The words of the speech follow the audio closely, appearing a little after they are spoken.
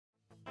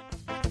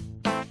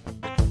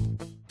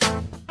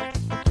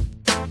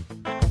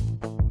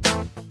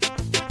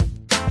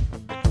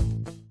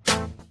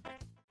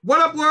What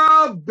up,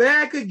 world?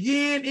 Back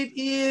again. It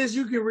is,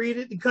 you can read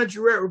it, the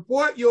Country Rap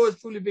Report. Yours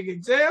truly, Big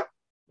Excel.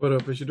 What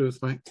up? What you do,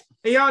 Spank?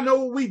 And y'all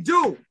know what we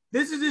do.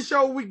 This is the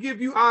show where we give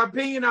you our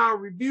opinion, our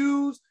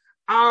reviews,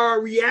 our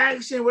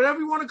reaction, whatever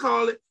you want to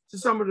call it, to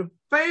some of your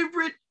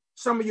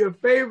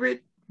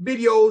favorite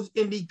videos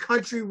in the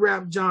country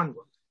rap genre.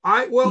 All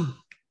right. Well,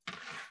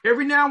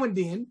 every now and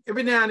again,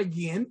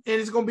 and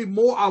it's going to be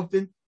more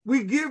often,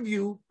 we give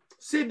you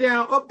sit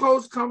down, up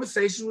close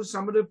conversations with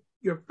some of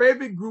your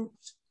favorite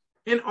groups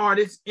and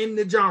artists in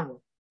the genre,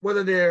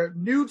 whether they're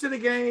new to the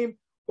game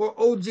or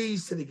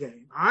OGs to the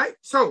game. All right.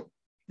 So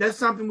that's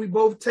something we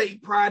both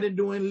take pride in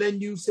doing, letting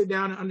you sit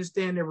down and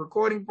understand their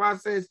recording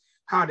process,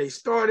 how they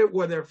started,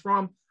 where they're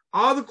from,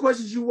 all the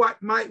questions you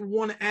might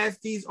want to ask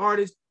these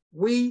artists.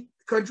 We,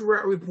 Country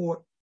Rap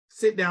Report,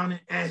 sit down and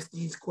ask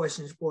these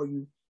questions for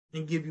you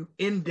and give you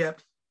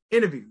in-depth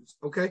interviews.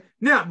 Okay.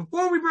 Now,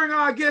 before we bring on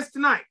our guest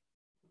tonight,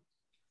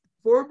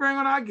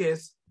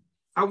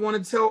 I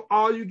want to tell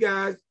all you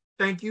guys,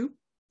 thank you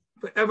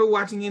for ever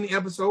watching any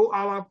episode,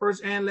 all our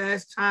first and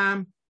last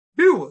time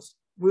viewers.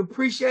 We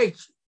appreciate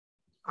you.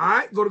 All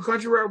right, go to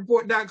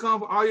CountryRapReport.com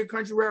for all your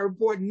Country Rap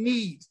Report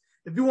needs.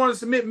 If you want to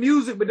submit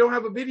music but don't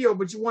have a video,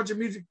 but you want your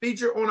music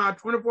featured on our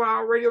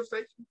 24-hour radio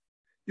station,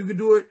 you can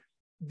do it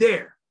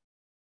there.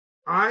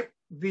 All right,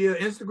 via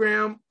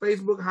Instagram,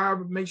 Facebook,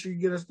 however, make sure you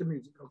get us the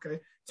music, okay?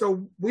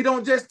 So we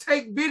don't just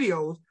take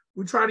videos.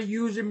 We try to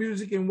use your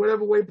music in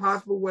whatever way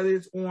possible, whether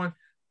it's on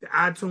the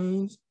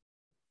iTunes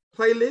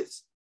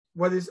playlist,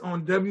 whether it's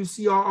on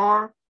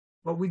WCRR,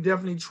 but we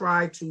definitely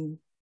try to,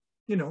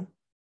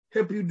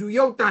 help you do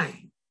your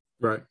thing.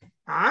 Right.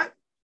 All right.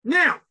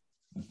 Now,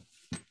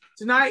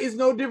 tonight is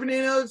no different than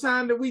any other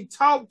time that we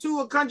talk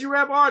to a country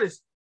rap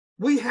artist.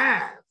 We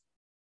have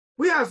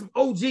some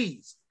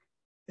OGs.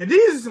 And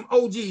these are some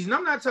OGs. And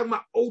I'm not talking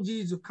about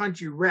OGs of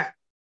country rap.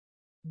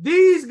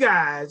 These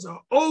guys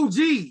are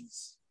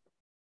OGs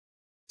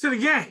to the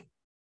game.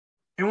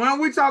 And when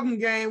we're talking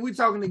game, we're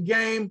talking the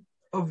game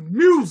of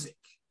music.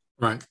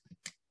 Right.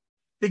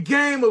 The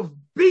game of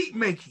beat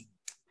making.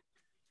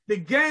 The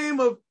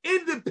game of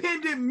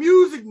independent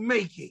music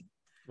making.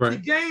 Right. The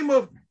game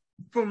of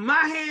from my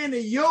hand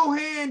to your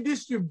hand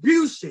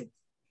distribution.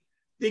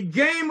 The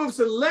game of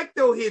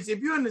selecto hits. If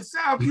you're in the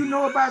South, you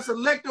know about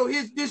selecto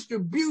hits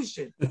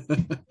distribution.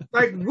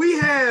 Like, we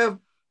have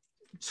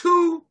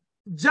two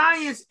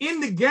giants in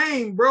the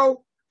game,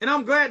 bro. And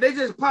I'm glad they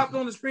just popped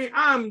on the screen.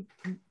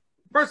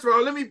 First of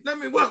all, let me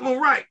welcome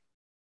them right.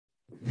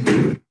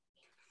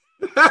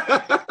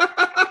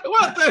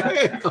 What the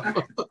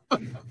hell?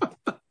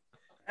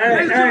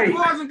 Hey,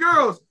 boys and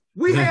girls,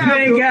 we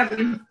have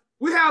the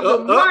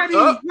mighty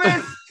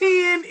West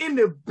 10 in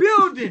the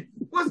building.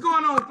 What's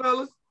going on,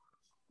 fellas?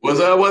 What's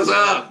up?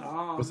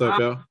 What's up,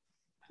 y'all?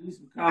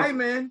 Hey,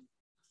 man.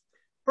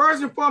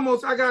 First and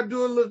foremost, I got to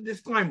do a little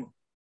disclaimer.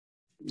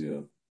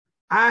 Yeah.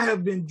 I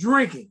have been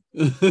drinking.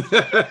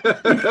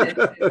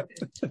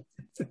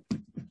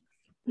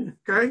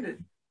 Okay?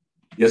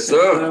 Yes,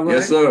 sir. Right.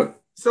 Yes, sir.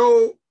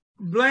 So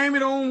blame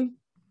it on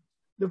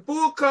the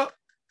full cup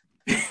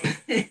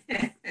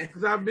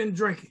because I've been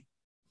drinking.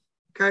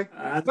 Okay?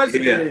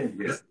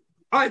 Yeah.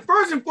 All right,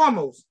 first and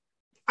foremost,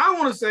 I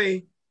want to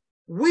say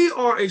we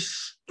are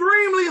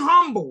extremely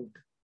humbled,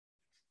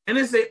 and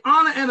it's an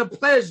honor and a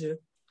pleasure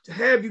to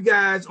have you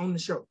guys on the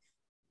show.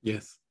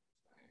 Yes.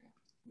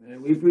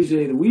 Man, we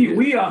appreciate it.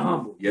 We are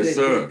humble. Yes,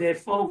 sir. That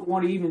folk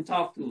want to even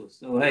talk to us.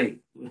 So, hey.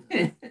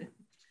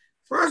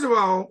 First of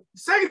all,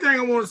 second thing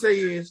I want to say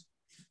is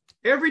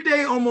every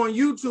day I'm on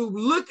YouTube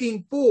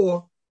looking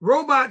for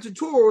robot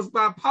tutorials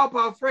by Paw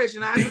Paw Fresh,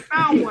 and I haven't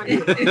found one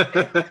yet.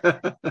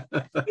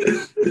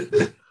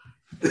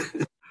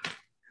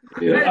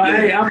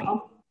 Hey,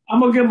 I'm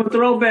going to give him a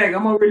throwback.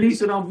 I'm going to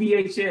release it on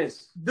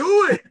VHS.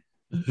 Do it.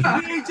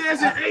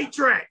 VHS and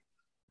 8-track.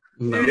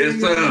 Yes,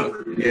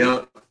 sir.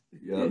 Yeah.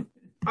 All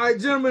right,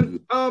 gentlemen.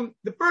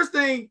 The first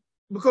thing,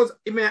 because,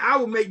 man, I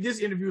will make this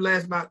interview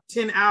last about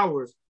 10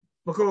 hours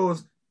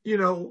because,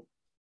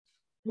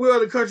 we're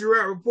the Country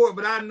Rap Report,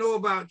 but I know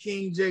about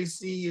King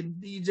JC and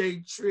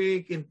DJ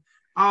Trick and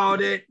all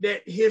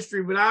that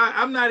history, but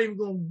I'm not even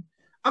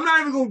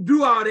gonna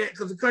do all that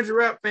because the country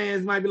rap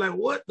fans might be like,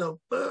 what the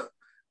fuck?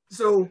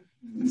 So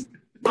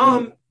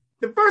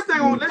the first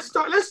thing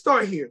let's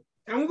start here.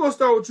 And we're gonna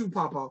start with you,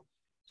 Papa.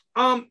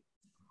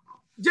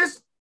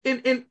 Just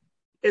in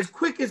as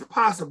quick as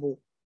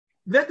possible,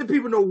 let the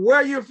people know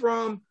where you're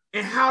from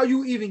and how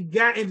you even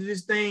got into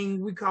this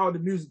thing we call the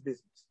music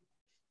business.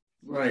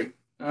 Right.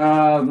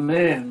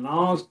 Man,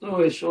 long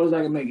story as short as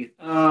I can make it.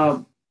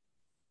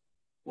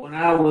 When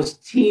I was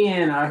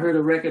 10, I heard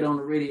a record on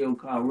the radio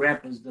called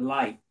Rapper's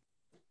Delight.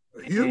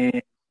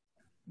 And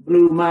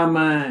blew my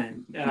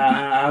mind.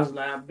 I was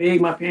like, I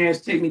begged my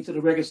parents to take me to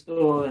the record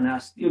store, and I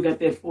still got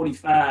that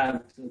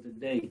 45 to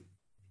today.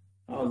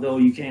 Although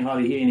you can't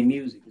hardly hear any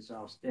music, it's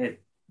all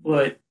static.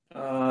 But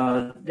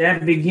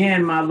that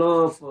began my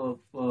love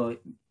for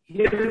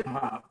hip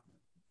hop,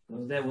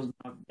 because that was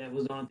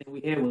the only thing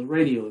we had was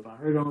radio. If I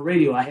heard it on the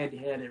radio, I had to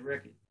have that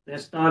record. That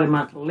started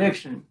my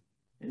collection,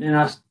 And then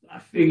I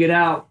figured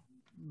out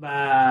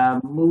by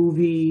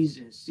movies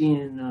and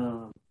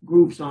seeing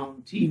groups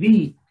on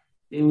TV,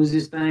 there was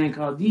this thing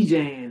called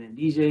DJing and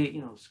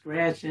DJ,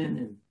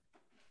 scratching.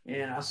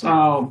 And I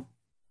saw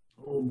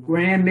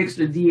Grand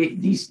Mixer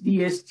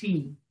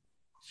DST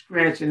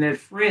scratching that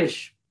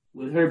Fresh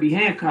with Herbie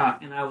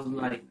Hancock. And I was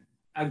like,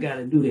 I got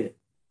to do that.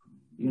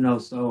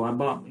 So I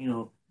bought,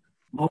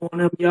 mowing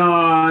them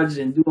yards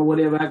and doing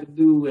whatever I could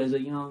do as a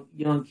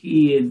young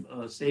kid,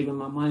 saving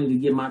my money to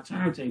get my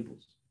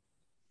turntables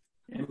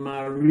and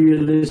my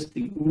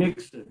realistic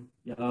mixer.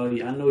 Y'all,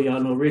 I know y'all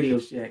know Radio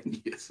Shack.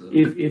 Yes, sir.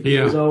 If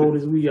you're as old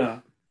as we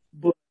are.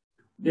 But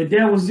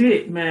that was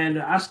it, man.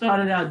 I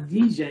started out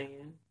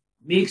DJing,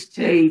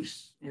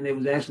 mixtapes, and it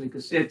was actually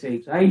cassette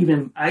tapes. I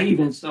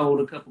even sold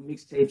a couple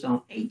mixtapes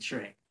on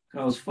 8-track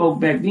because folk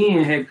back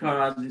then had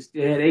cars that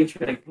still had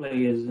 8-track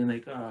players in their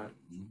car.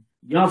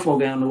 Young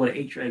folk don't know what an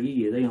 8-track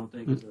is. They don't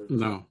think it's a...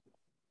 No.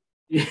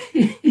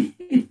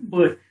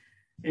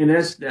 And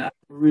that's I'm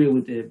real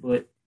with it.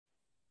 But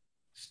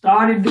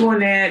started doing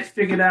that,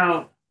 figured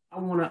out I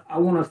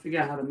wanna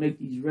figure out how to make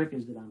these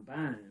records that I'm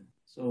buying.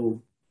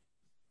 So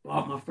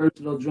bought my first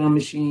little drum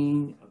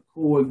machine, a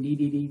Korg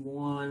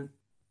DDD-1.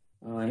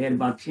 It had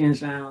about 10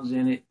 sounds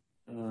in it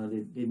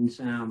that didn't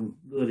sound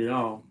good at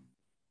all.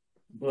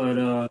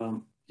 But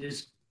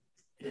just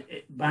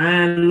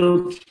buying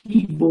little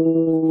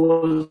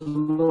keyboards,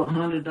 little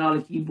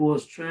 $100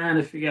 keyboards, trying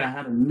to figure out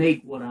how to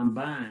make what I'm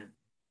buying.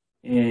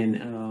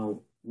 And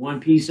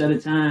one piece at a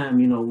time,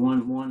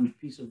 one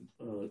piece of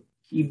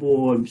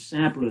keyboard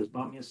samplers.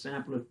 Bought me a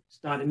sampler,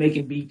 started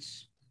making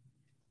beats.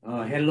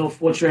 Had a little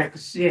 4-track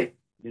cassette,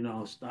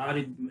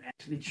 started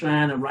actually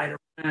trying to write a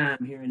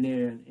rhyme here and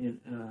there. And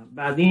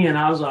by then,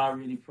 I was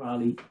already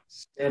probably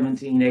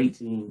 17,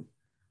 18.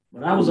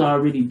 But I was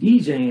already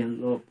DJing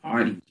little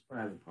parties,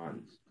 private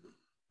parties.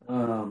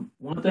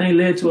 One thing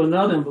led to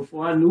another, and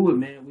before I knew it,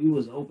 man, we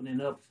was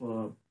opening up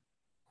for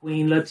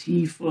Queen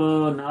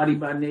Latifah, Naughty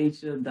by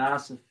Nature,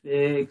 Das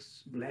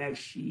EFX, Black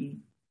Sheep,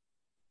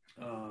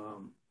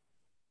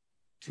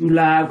 2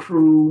 Live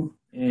Crew,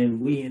 and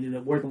we ended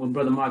up working with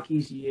Brother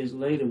Marquise years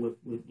later with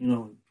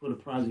put a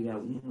project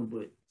out with him.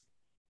 But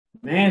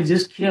man,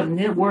 just kept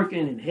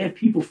networking and had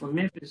people from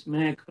Memphis,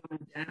 man,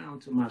 coming down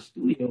to my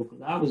studio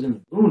because I was in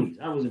the boonies.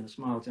 I was in a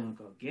small town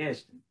called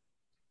Gaston.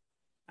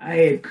 I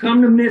had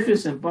come to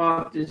Memphis and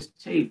bought this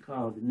tape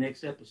called The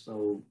Next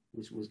Episode,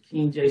 which was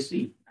King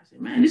JC. I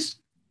said, man, this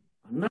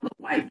another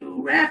white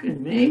dude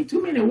rapping, man.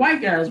 Too many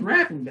white guys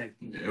rapping back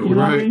then. Yeah, what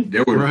I mean?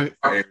 That was right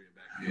back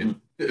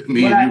then.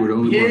 Me and you were the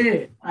only one.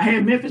 Yeah, I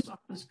had Memphis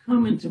artists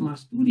coming to my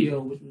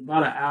studio, which was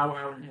about an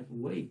hour and a half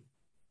away.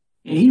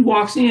 And he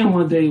walks in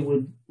one day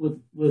with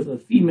a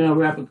female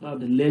rapper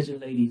called the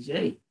Legend Lady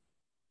J.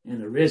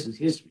 And the rest is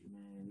history,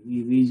 man.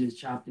 We just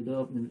chopped it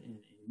up and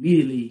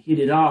immediately hit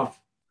it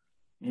off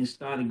and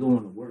started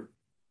going to work.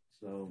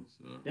 So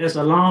that's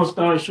a long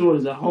story short.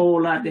 There's a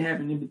whole lot that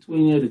happened in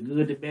between there, the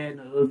good, the bad, and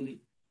the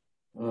ugly.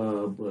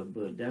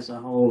 But that's a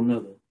whole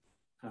nother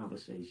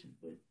conversation.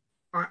 But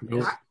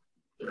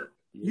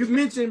you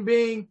mentioned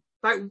being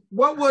like,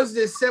 what was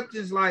the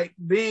acceptance like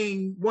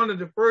being one of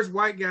the first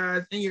white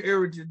guys in your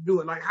area to do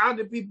it? Like, how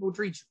did people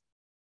treat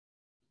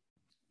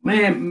you?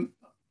 Man,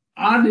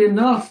 oddly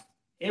enough,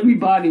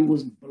 everybody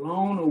was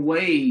blown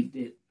away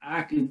that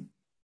I could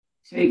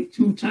take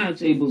 2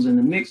 turntables and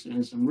a mixer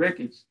and some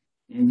records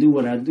and do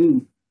what I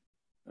do.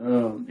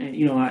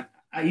 And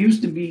I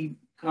used to be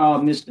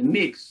called Mr.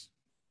 Mix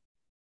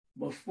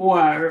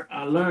before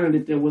I learned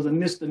that there was a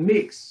Mr.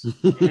 Mix.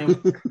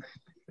 And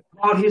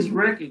bought his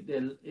record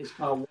that is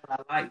called What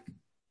I Like.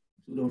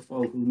 To those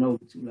folk who know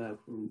the 2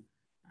 Live Crew,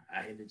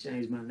 I had to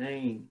change my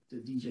name to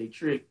DJ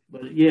Trick.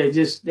 But yeah,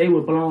 just they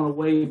were blown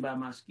away by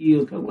my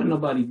skills because wasn't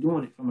nobody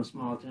doing it from a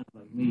small town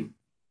like me.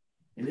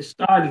 And it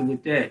started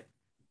with that.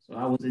 So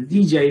I was a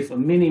DJ for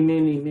many,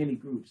 many, many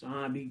groups,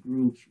 R&B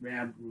groups,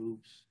 rap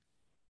groups,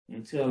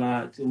 until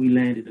we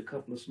landed a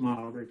couple of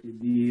small record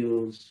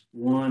deals.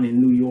 One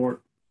in New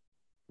York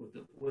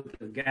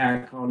with a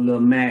guy called Lil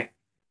Mac,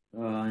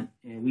 and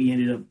we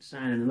ended up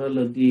signing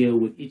another deal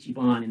with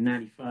Ichiban in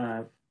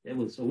 '95.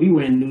 So we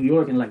were in New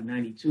York in like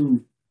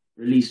 '92,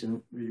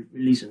 releasing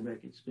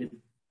records, but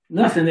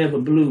nothing ever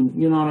blew.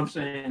 You know what I'm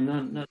saying?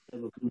 Nothing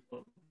ever blew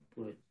up.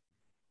 But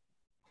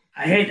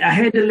I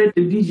had to let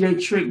the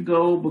DJ Trick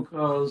go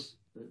because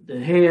the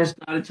hair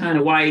started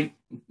turning white,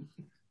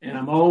 and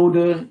I'm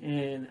older,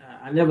 and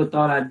I never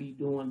thought I'd be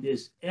doing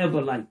this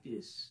ever like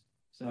this.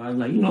 So I was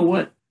like, you know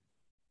what?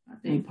 I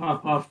think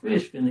Papa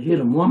Fresh finna hit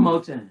him one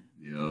more time.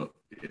 Yeah.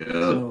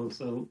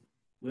 So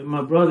with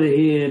my brother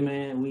here,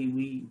 man,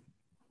 we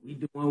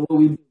doing what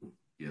we do.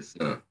 Yes,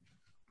 sir.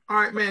 All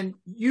right, man.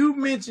 You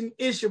mentioned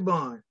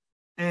Ichiban,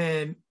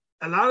 and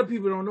a lot of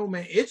people don't know,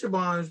 man.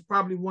 Ichiban is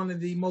probably one of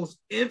the most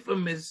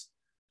infamous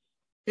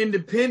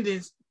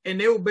independents, and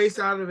they were based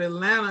out of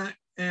Atlanta.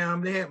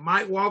 They had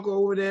Mike Walker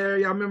over there.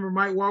 Y'all remember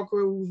Mike Walker,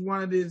 who was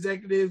one of the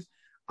executives?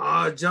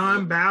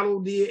 John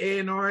Battle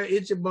did A&R at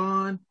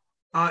Ichiban.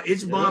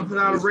 Ichiban put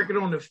out a record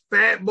on the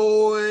Fat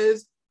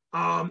Boys.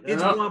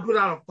 Ichiban put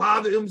out a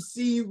Father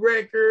MC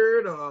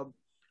record.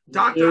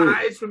 Dr.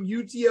 Ice from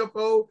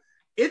UTFO.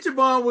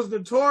 Ichiban was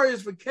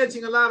notorious for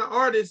catching a lot of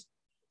artists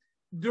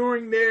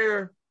during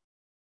their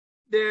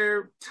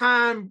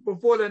time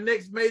before the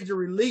next major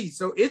release.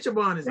 So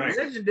Ichiban is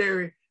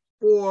legendary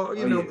for,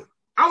 you know,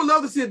 I would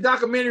love to see a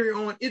documentary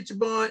on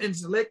Ichiban and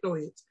Selecto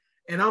Hits.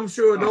 And I'm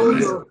sure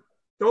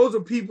those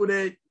are people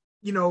that,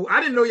 you know,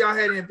 I didn't know y'all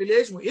had an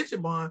affiliation with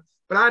Ichiban,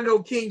 but I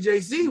know King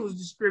JC was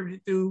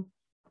distributed through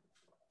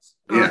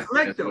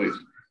Selecto.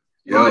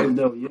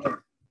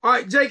 All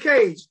right, Jay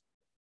Cage.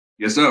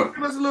 Yes, sir.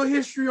 Give us a little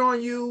history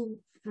on you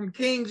from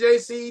King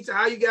JC to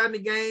how you got in the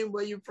game,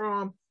 where you're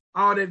from,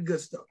 all that good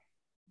stuff.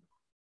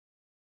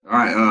 All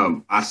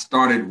right. I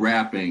started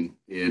rapping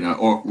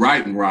or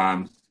writing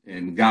rhymes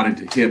and got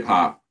into hip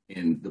hop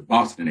in the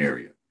Boston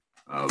area.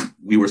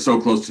 We were so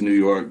close to New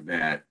York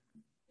that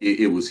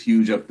it was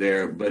huge up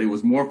there, but it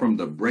was more from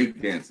the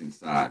breakdancing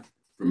side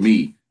for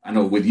me. I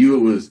know with you,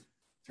 it was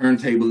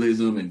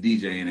turntablism and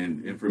DJing,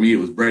 and for me, it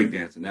was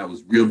breakdancing. That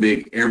was real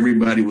big.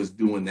 Everybody was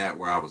doing that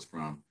where I was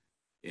from.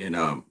 And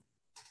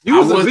you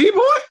was a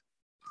B-boy?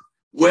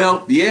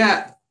 Well,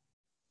 yeah.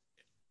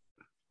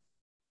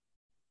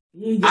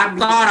 I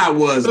thought I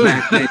was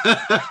back then.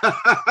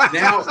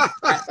 Now,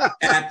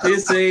 at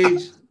this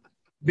age,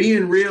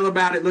 being real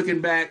about it, looking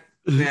back,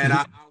 man,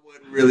 I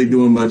wasn't really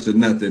doing much of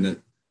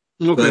nothing.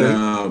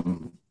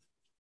 Okay.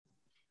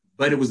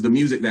 But it was the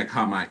music that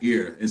caught my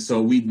ear. And so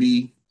we'd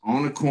be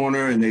on the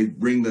corner and they'd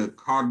bring the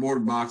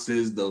cardboard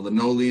boxes, the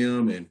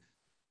linoleum, and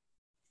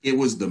it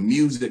was the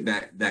music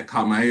that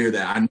caught my ear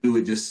that I knew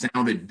it just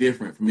sounded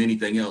different from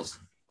anything else.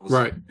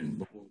 Right.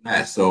 Before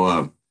that.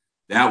 So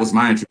that was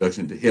my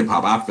introduction to hip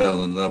hop. I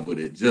fell in love with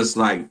it, just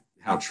like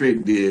how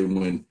Trick did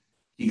when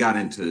he got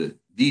into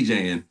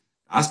DJing.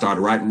 I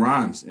started writing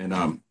rhymes.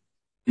 And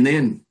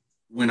then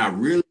when I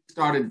really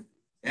started,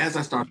 as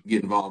I started to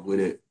get involved with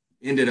it,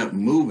 ended up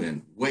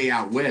moving way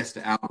out west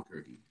to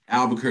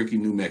Albuquerque,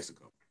 New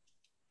Mexico.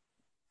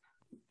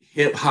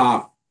 Hip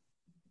hop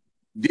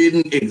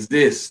didn't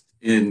exist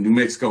in New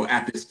Mexico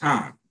at this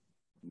time.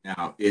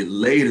 Now, it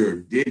later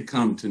did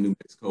come to New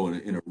Mexico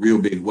in a real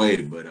big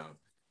way, but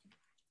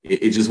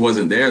it just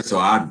wasn't there. So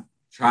I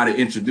try to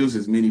introduce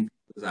as many people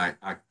as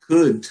I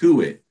could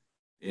to it.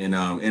 And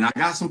I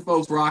got some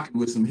folks rocking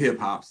with some hip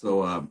hop.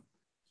 So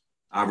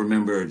I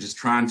remember just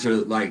trying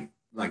to, like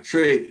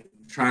Trey,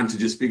 trying to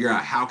just figure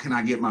out how can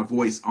I get my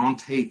voice on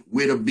tape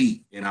with a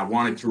beat. And I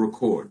wanted to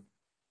record.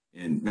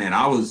 And man,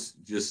 I was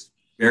just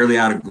barely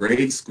out of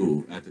grade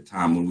school at the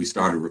time when we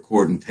started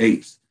recording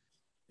tapes,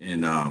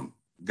 and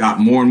got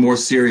more and more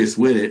serious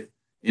with it.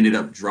 Ended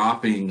up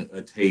dropping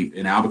a tape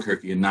in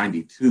Albuquerque in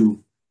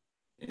 '92.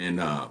 And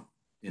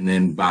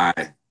then by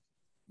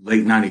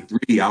late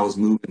 '93, I was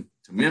moving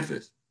to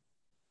Memphis.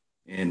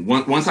 And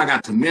once I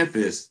got to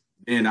Memphis,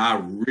 then I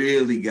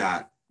really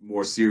got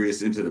more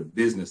serious into the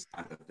business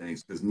side of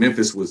things, because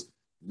Memphis was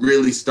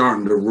really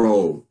starting to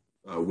roll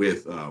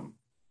with,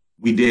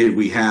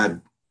 we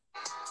had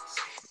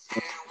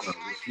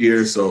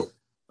here. So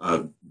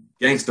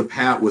Gangsta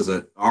Pat was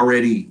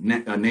already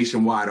a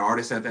nationwide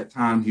artist at that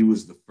time. He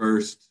was the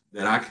first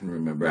that I can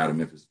remember out of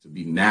Memphis to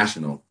be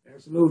national.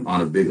 Absolutely.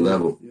 On a big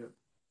level. Yeah.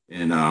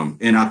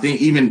 And I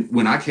think even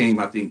when I came,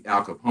 I think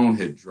Al Capone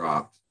had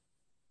dropped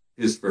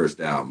his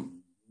first album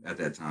at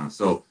that time.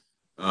 So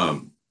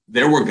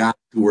there were guys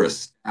who were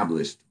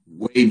established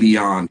way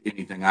beyond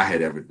anything I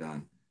had ever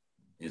done.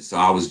 And so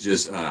I was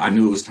just, I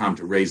knew it was time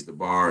to raise the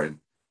bar. And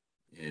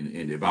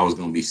if I was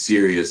going to be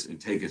serious and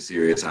take it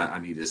serious, I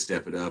needed to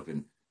step it up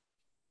and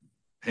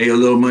pay a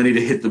little money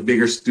to hit the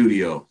bigger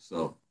studio.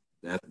 So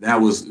that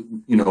was,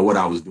 what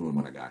I was doing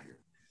when I got here.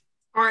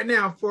 All right,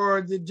 now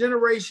for the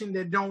generation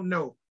that don't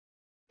know,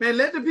 man,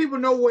 let the people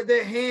know what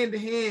that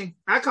hand-to-hand,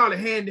 I call it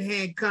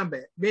hand-to-hand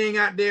combat, being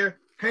out there,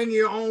 hanging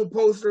your own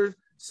posters,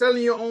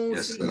 selling your own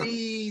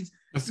CDs.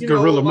 That's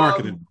guerrilla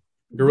marketing.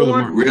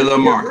 Guerrilla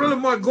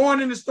marketing. Going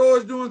in the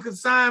stores, doing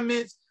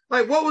consignments.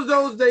 Like, what was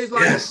those days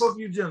like for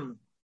you gentlemen?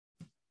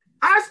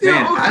 I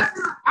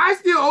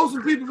still owe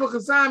some people for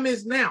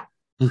consignments now.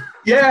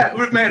 Yeah,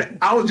 man,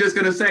 I was just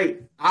going to say,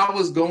 I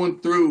was going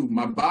through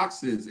my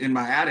boxes in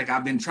my attic.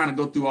 I've been trying to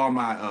go through all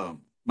my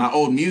my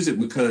old music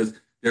because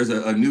there's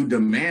a new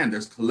demand.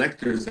 There's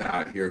collectors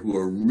out here who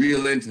are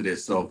real into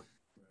this. So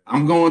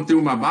I'm going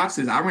through my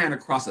boxes. I ran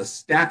across a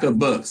stack of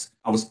books.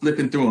 I was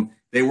flipping through them.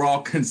 They were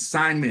all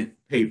consignment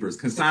papers,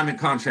 consignment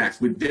contracts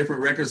with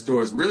different record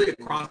stores really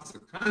across the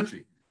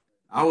country.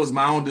 I was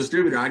my own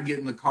distributor. I'd get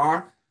in the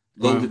car,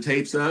 load the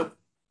tapes up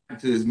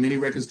to as many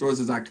record stores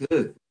as I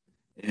could.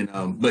 And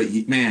but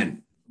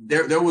man,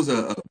 there was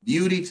a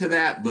beauty to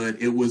that,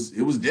 but it was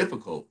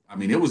difficult. I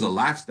mean, it was a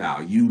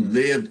lifestyle. You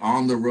lived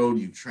on the road,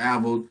 you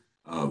traveled.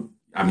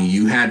 I mean,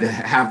 you had to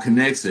have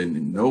connects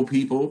and know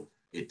people.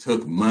 It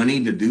took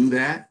money to do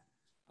that.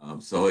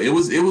 So it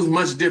was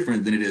much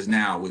different than it is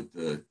now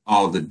with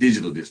all the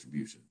digital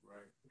distribution.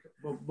 Right.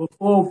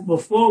 But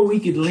before we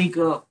could link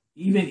up,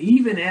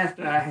 even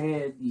after I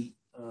had the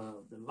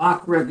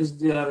Lock Records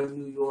deal out of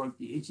New York,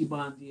 the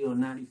Ichiban deal in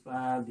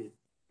 '95, the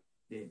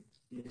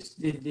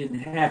it didn't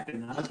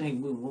happen. I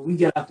think when we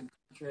got the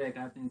contract,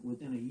 I think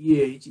within a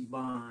year,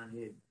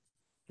 Ichiban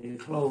had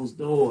closed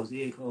doors.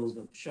 He had closed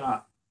up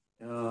shop.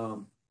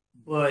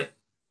 But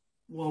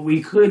when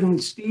we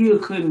still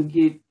couldn't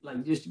get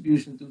like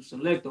distribution through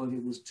Selector, if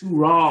it was too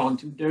raw and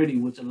too dirty,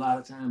 which a lot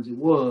of times it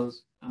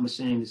was, I'm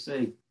ashamed to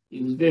say,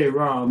 it was very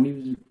raw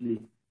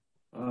musically.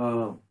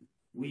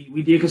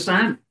 We did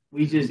consignment.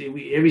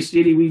 Every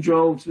city we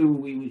drove to,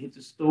 we would hit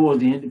the stores,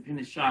 the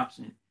independent shops,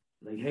 and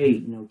like,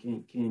 hey,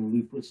 can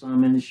we put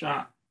some in the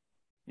shop?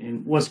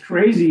 And what's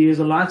crazy is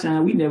a lot of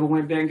times we never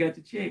went back and got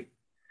the check.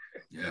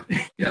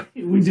 Yeah.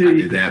 We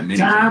did that.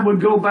 Time would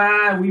go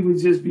by, we would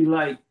just be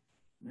like,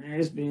 man,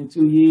 it's been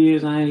 2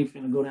 years. I ain't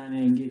finna go down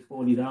there and get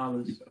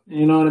 $40.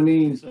 You know what I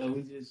mean?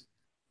 So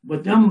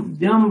but them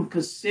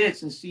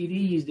cassettes and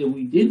CDs that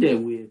we did that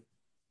with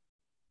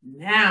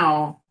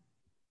now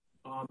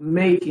are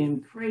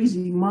making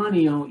crazy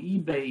money on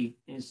eBay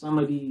and some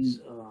of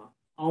these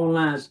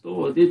online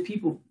stores. There's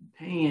people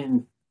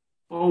paying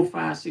 $400,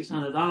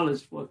 $500,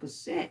 $600 for a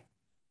cassette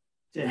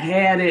to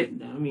have it.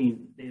 I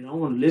mean, they don't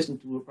want to listen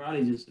to it,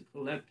 probably just a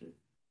collector.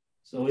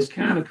 So it's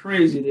kind of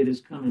crazy that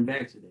it's coming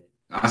back to that.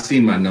 I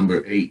seen my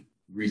number 8,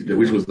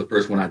 which was the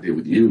first one I did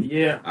with you.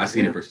 Yeah. I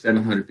seen it for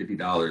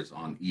 $750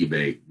 on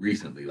eBay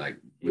recently, like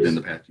within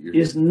the past year.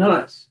 It's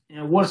nuts.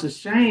 And what's a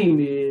shame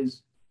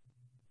is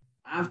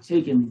I've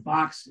taken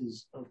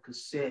boxes of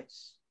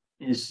cassettes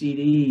and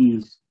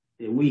CDs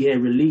that we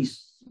had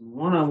released.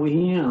 One of them with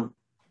him,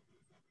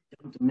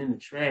 dumped them in the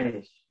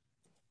trash.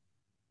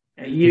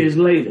 And years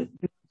later, you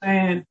know what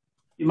I'm saying?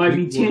 It might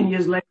be 10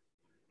 years later.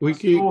 We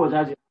keep. I'm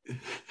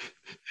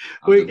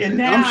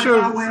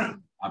sure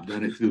I've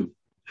done it too.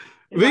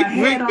 Vic,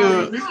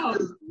 I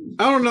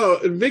don't know.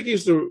 Vic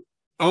used to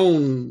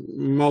own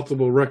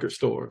multiple record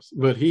stores,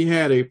 but he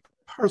had a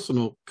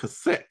personal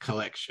cassette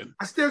collection.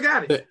 I still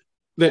got it.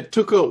 That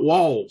took up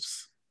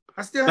walls.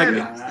 I still have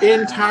it.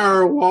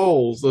 Entire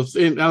walls of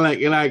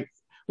like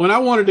when I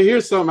wanted to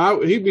hear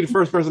something, he'd be the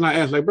first person I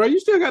asked, like, bro, you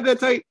still got that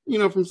tape,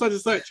 from such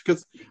and such?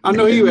 Because I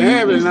know he would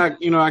have it,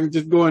 and I can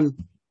just go and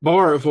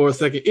borrow it for a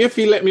second if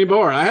he let me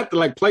borrow. I have to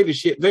like play the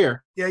shit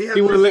there. Yeah,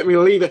 he wouldn't let me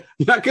leave it.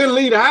 I couldn't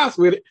leave the house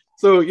with it.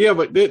 So yeah,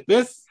 but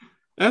that's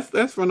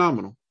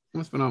phenomenal.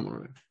 That's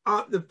phenomenal.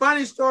 The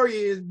funny story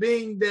is,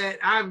 being that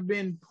I've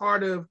been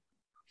part of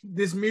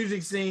this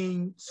music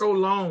scene so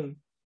long,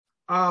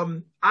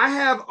 I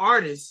have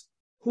artists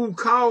who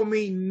call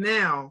me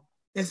now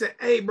and say,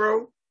 "Hey,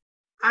 bro,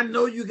 I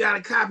know you got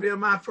a copy of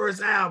my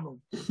first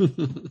album."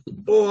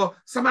 Or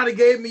somebody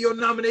gave me your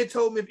number. They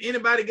told me if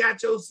anybody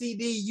got your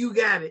CD, you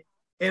got it.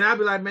 And I'd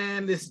be like,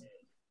 man, listen,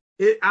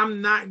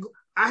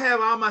 I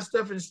have all my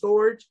stuff in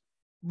storage,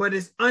 but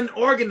it's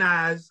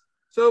unorganized.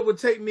 So it would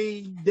take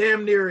me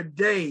damn near a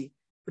day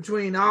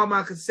between all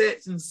my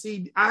cassettes and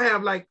CDs. I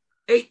have like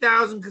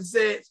 8,000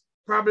 cassettes,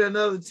 probably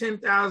another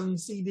 10,000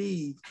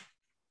 CDs.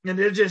 And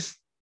they're just,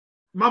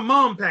 my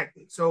mom packed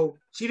it. So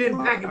she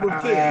didn't pack it with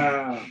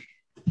care.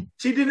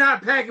 She did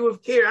not pack it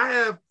with care.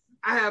 I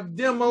have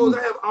demos.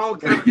 I have all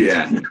kinds.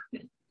 Yeah.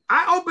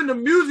 I opened a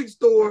music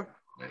store.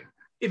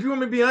 If you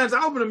want me to be honest,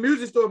 I opened a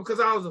music store because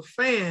I was a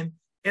fan,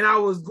 and I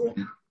was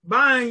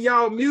buying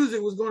y'all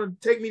music was going to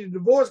take me to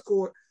divorce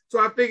court. So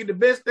I figured the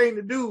best thing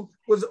to do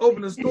was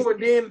open a store.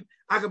 Then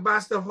I could buy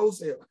stuff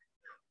wholesale.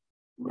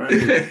 Right.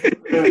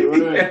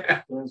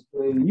 That's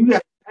crazy. You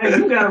got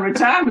a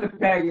retirement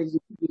package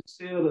if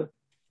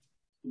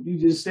you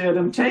just sell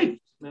them tapes.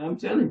 Man, I'm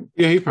telling you.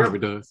 Yeah, he probably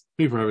does.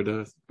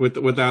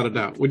 Without a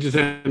doubt. We just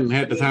hadn't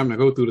had the time to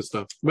go through the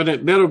stuff.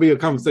 But that'll be a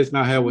conversation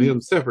I have with him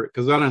separate,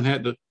 because I done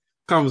had the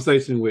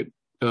conversation with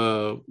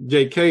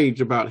Jay Cage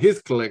about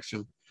his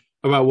collection,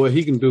 about what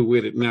he can do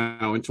with it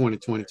now in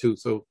 2022.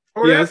 So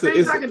there's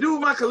things I can do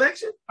with my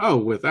collection? Oh,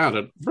 without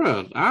it,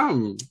 bro.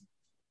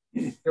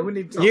 Yeah, we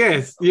need to talk.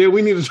 Yes, yeah,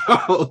 we need to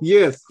talk.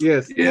 Yes.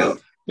 Yeah.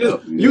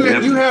 You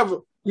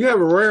have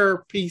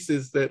rare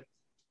pieces that,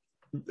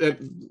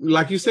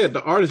 like you said,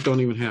 the artists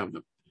don't even have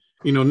them.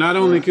 Not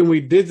only can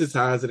we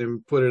digitize it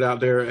and put it out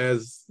there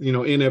as,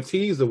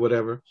 NFTs or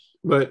whatever,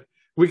 but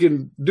we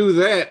can do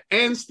that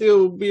and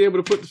still be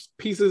able to put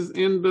pieces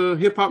in the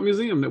hip hop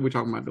museum that we're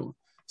talking about doing.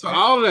 So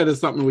all of that is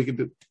something we can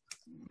do.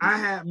 I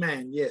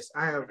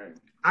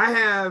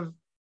have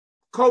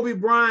Kobe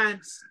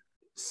Bryant's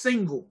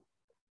single.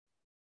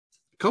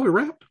 Kobe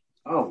rapped?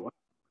 Oh,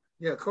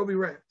 yeah, Kobe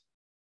rapped.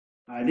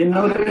 I didn't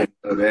know that. I didn't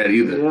know that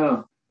either.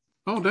 Yeah.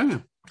 Oh,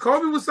 damn.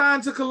 Kobe was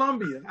signed to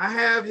Columbia. I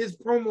have his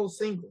promo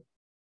single.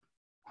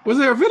 Was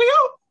there a video?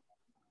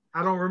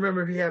 I don't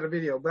remember if he had a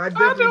video, but I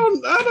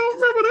don't remember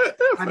that.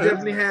 I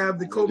definitely have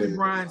the Kobe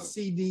Bryant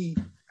CD.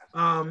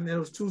 And it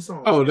was 2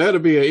 songs. Oh, that'll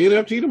be an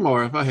NFT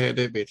tomorrow if I had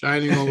that bitch. I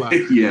ain't even gonna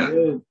lie. Yeah,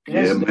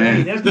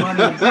 man. That's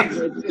money.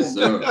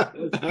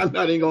 I'm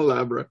not even gonna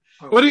lie, bro.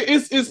 But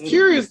it's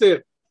curious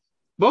that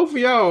both of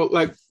y'all,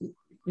 like,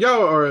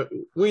 y'all are,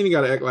 we ain't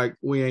gotta act like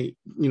we ain't,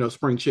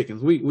 spring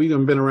chickens. We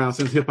done been around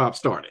since hip hop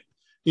started.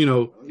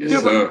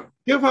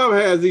 Hip hop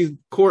has these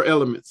core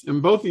elements,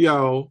 and both of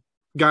y'all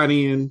got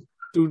in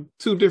through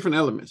 2 different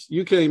elements.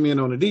 You came in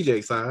on the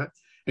DJ side,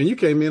 and you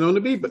came in on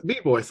the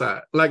B-boy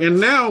side. Like, and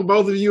now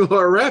both of you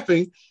are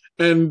rapping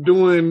and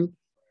doing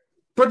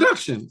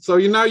production. So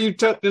you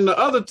touched in the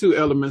other two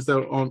elements that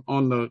are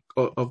on the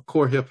of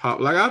core hip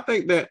hop. Like, I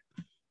think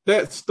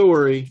that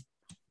story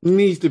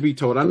needs to be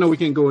told. I know we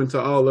can't go into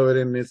all of it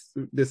in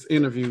this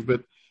interview,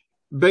 but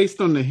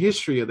based on the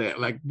history of that,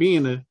 like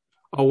being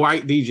a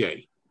white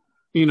DJ,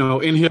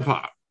 in hip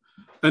hop,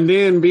 and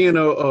then being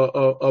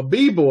a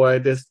B-boy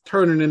that's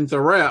turning into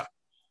rap,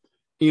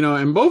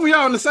 and both of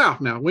y'all in the South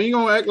now. We ain't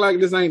gonna act like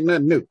this ain't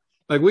nothing new.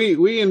 Like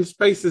we in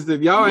spaces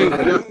that y'all ain't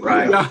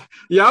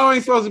y'all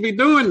ain't supposed to be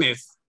doing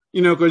this,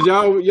 because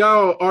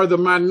y'all are the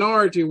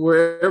minority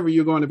wherever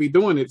you're going to be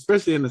doing it,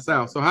 especially in the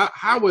South. So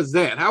how was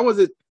that? How was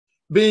it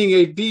being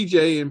a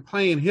DJ and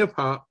playing hip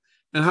hop,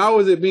 and how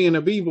was it being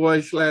a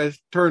B-boy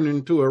 / turning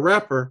into a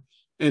rapper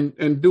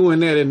and doing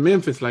that in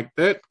Memphis? Like,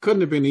 that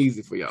couldn't have been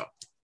easy for y'all.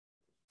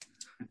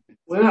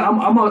 Well,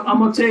 I'm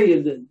gonna tell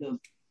you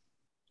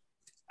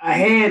I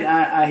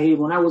had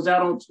when I was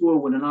out on tour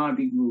with an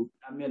R&B group,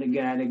 I met a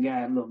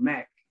guy, Lil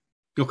Mac.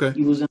 Okay.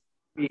 He was in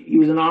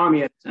the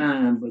Army at the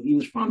time, but he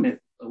was from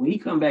it. So when he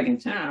come back in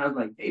town, I was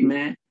like, hey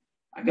man,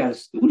 I got a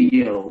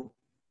studio.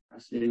 I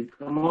said,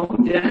 come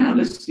on down,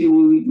 let's see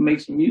where we can make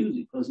some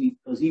music, because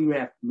he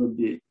rapped a little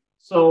bit.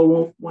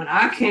 So when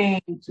I came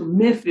to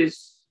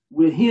Memphis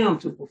with him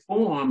to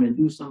perform and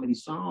do some of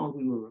these songs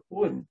we were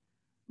recording,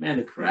 man,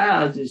 the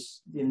crowd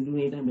just didn't do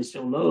anything but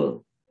show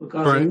love,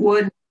 because it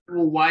wasn't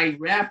white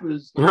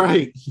rappers.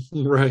 Right.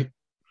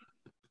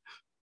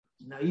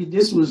 Now,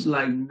 this was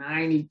like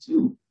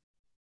 92,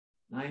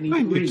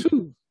 93.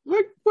 92.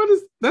 What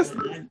is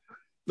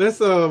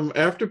that's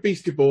after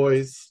Beastie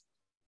Boys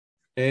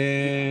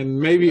and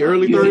maybe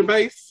early Third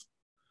Base.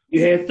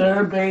 You had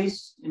Third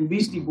Base and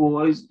Beastie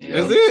Boys. And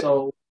that's it.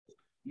 So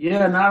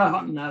yeah, not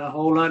a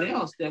whole lot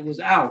else that was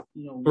out.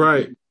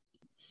 Right.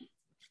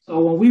 So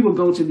when we would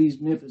go to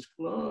these Memphis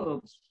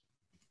clubs,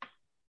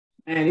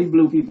 man, it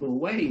blew people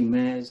away,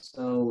 man.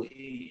 So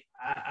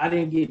I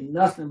didn't get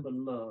nothing but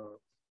love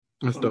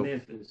from dope.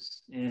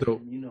 Memphis. And,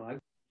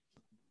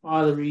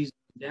 part of the reason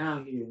I'm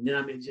down here, and then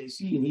I met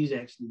JC, and he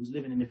actually was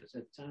living in Memphis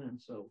at the time.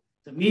 So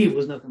to me, it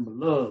was nothing but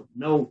love.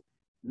 No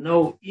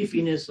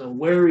iffiness or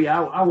worry.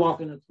 I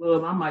walk in a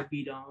club, I might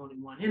be the only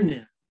one in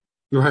there.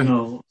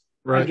 Right.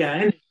 Right. I got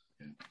in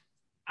there.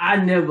 I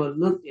never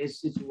looked at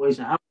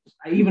situation.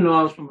 Even though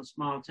I was from a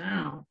small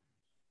town,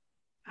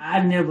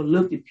 I never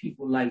looked at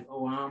people like,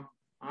 oh,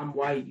 I'm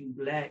white, you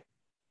black.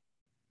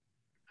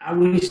 I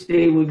wish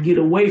they would get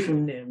away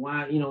from that.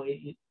 Why,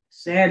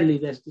 sadly,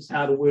 that's just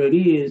how the world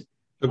is.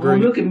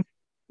 Agreed. Oh, look at me,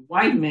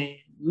 white man.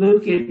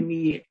 Look at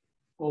me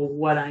for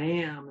what I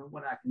am and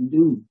what I can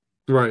do.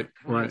 Right.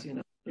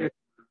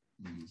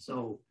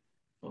 So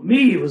for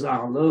me, it was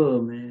all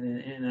love,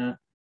 man. And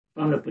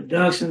from the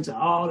production to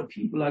all the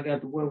people I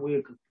got to work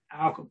with,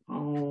 Al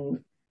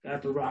Capone,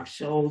 got to rock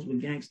shows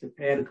with Gangsta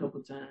Pat a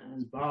couple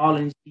times, Ball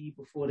and G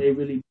before they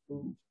really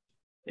moved.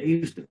 They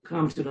used to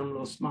come to them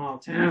little small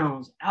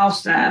towns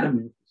outside of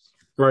Memphis.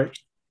 Right.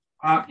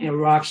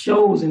 Rock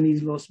shows in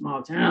these little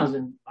small towns.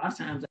 And a lot of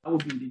times I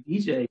would be the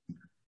DJ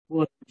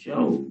for the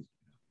shows.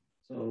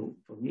 So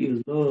for me, it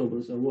was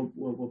love. So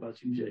what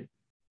about you, Jay?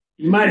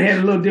 You might have had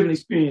a little different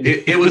experience.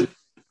 It was,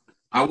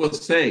 I will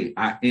say,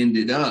 I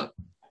ended up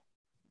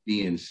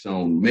being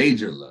shown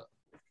major love.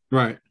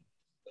 Right.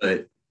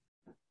 But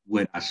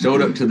when I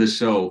showed up to the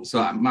show,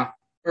 my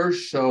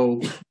first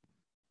show,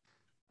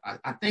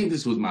 I think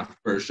this was my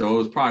first show. It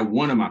was probably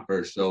one of my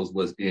first shows,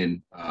 was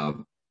in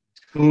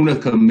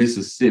Tunica,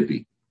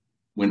 Mississippi,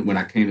 when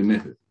I came to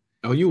Memphis.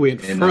 Oh, you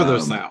went further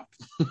south.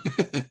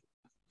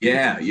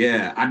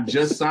 Yeah. I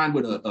just signed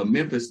with a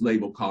Memphis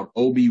label called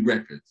OB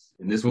Records.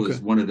 And this was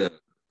one of the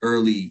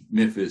early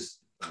Memphis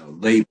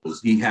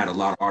labels. He had a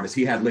lot of artists.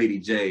 He had Lady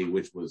J,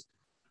 which was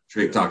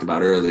Trick talked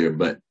about earlier.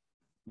 But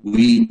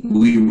we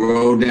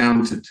rode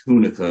down to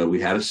Tunica. We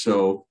had a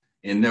show.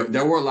 And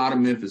there were a lot of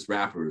Memphis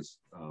rappers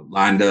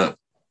lined up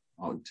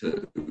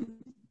to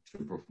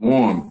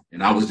perform.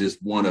 And I was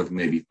just one of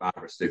maybe 5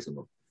 or 6 of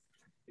them.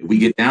 We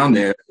get down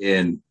there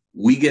and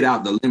we get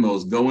out the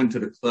limos, go into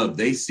the club.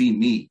 They see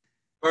me.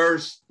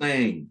 First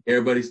thing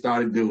everybody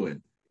started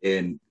doing.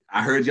 And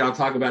I heard y'all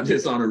talk about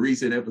this on a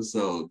recent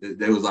episode.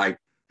 They was like,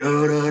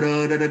 da, da,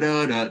 da, da, da,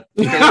 da, da.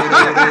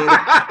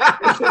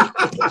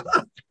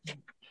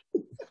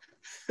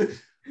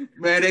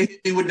 Man, they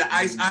hit me with the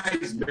ice,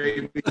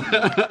 baby.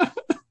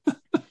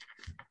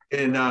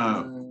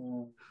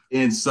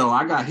 And so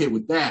I got hit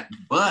with that,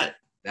 but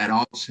that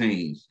all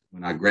changed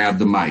when I grabbed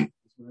the mic,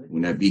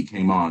 when that beat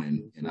came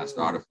on and I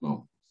started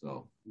flowing.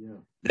 So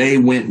they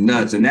went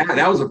nuts. And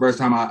that was the first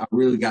time I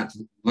really got to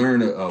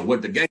learn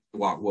what the gangster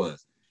walk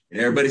was. And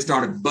everybody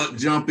started buck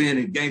jumping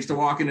and gangster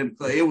walking in the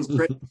club. It was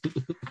crazy.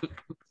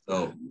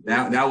 So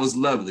that was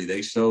lovely.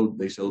 They showed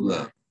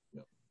love.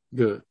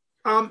 Good.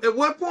 At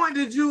what point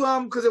did you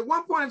because at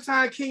one point in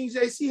time King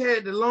JC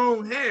had the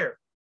long hair.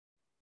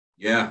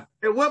 Yeah.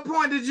 At what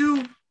point did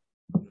you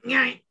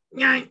yank?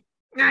 Yep.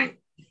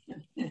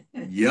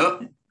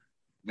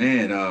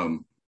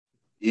 Man,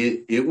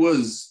 it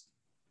was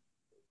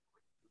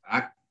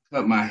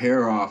cut my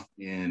hair off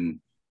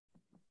in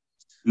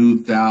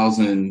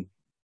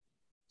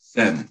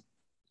 2007.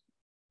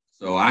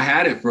 So I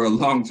had it for a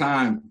long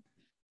time.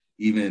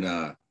 Even,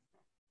 well,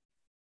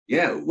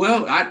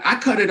 I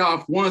cut it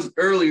off once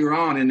earlier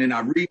on, and then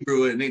I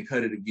regrew it and then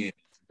cut it again in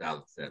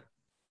 2007.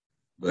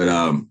 But,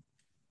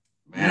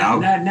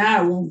 man,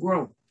 now it won't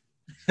grow.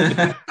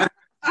 Yeah,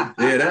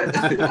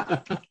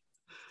 that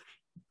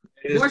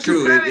it's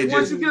true. It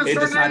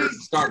decided to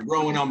start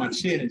growing on my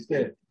chin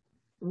instead.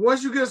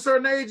 Once you get a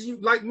certain age, you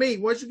like me.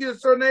 Once you get a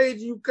certain age,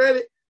 you cut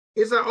it.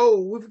 It's like,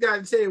 oh, we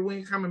forgot to tell you we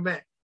ain't coming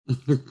back.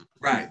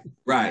 Right.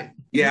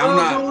 Yeah, I'm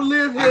not.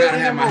 I gotta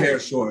have my hair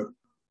short.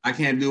 I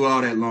can't do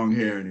all that long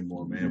hair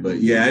anymore, man. But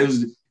yeah, it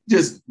was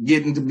just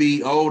getting to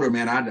be older,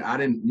 man. I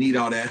didn't need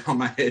all that on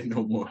my head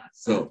no more,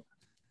 so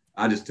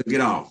I just took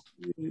it off.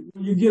 When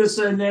you get a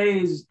certain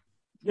age,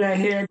 you got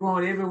hair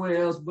growing everywhere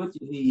else but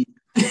your head.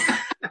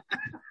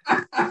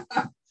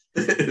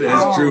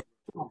 That's true.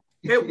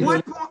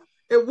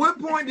 At what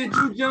point did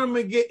you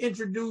gentlemen get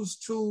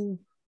introduced to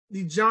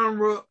the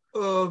genre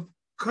of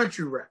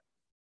country rap?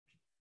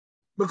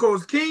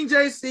 Because King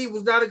JC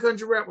was not a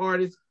country rap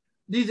artist.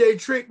 DJ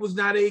Trick was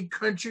not a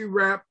country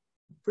rap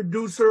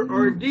producer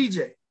or a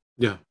DJ.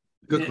 Yeah,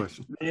 good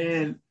question.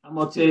 Man, I'm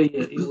gonna tell you,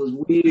 it was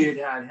weird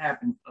how it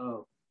happened.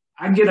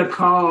 I get a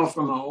call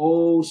from an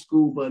old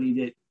school buddy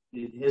that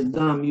has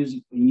done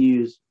music for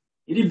years.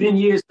 It had been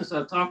years since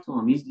I talked to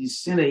him. He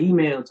sent an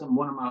email to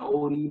one of my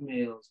old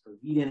emails because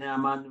he didn't have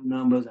my new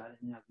numbers. I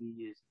didn't have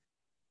his.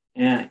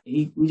 And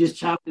we just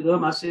chopped it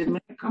up. I said,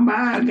 man, come by.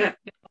 I got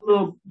a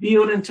little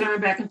building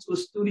turned back into a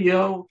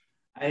studio.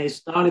 I had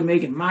started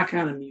making my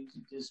kind of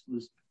music. Just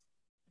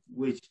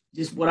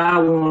what I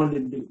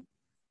wanted to do.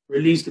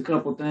 Released a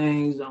couple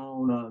things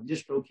on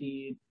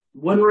DistroKid. It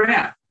wasn't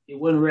rap. It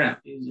was I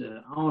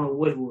don't know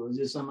what it was.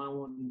 It's something I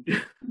wanted to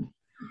do.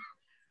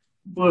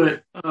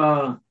 But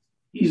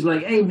he's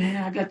like, hey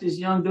man, I got this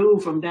young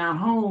dude from down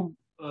home.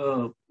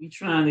 We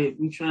trying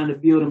to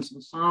build him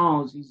some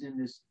songs. He's in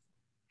this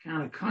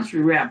kind of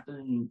country rap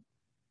thing.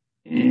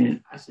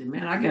 And I said,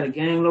 man, I got a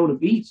gang load of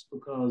beats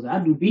because I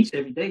do beats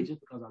every day just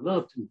because I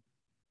love to.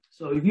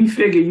 So if you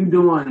figure you're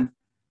doing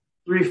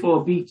 3 or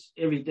 4 beats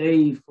every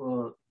day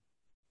for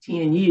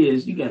 10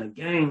 years, you got a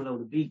gang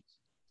load of beats.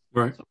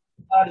 Right. So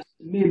I started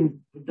submitting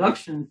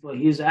production for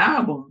his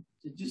album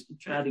to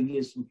try to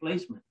get some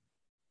placement.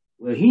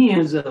 Well, he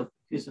ends up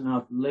pissing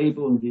off the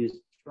label and gets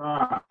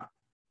dropped.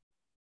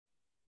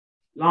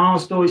 Long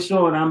story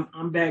short,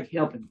 I'm back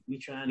helping. We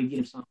trying to get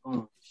him something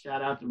on.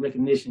 Shout out to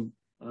Recognition.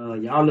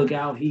 Y'all look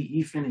out.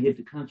 He finna hit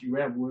the country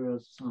rap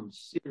world something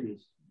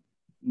serious.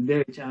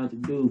 Very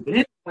talented dude.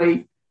 But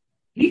anyway,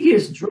 he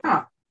gets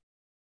dropped.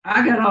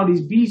 I got all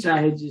these beats I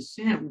had just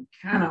sent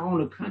kind of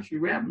on a country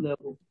rap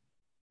level,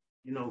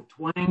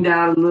 twanged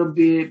out a little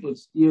bit, but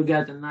still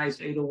got the nice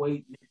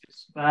 808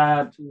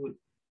 vibe to it.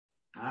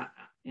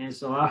 And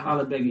so I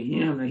hollered back at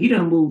him. Now, he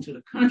done moved to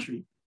the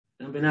country.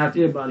 I've been out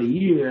there about a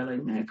year. I'm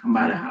like, man, come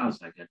by the house.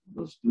 I got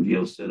the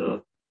studio set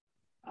up.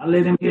 I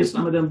let him hear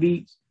some of them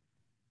beats,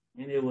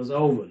 and it was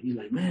over. He's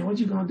like, man, what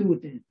you going to do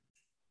with them?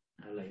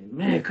 I'm like,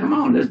 man, come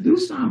on, let's do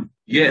something.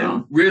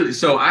 Yeah, really.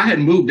 So I had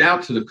moved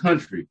out to the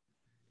country,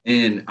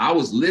 and I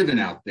was living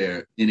out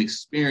there and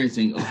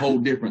experiencing a whole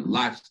different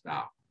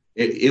lifestyle.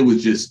 It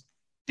was just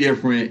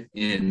different,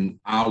 and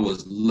I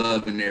was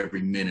loving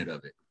every minute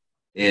of it.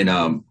 And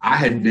I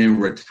had been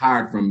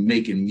retired from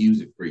making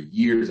music for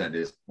years at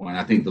this point.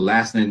 I think the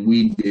last thing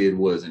we did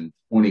was in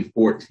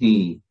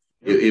 2014.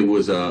 It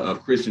was a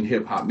Christian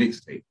hip hop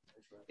mixtape.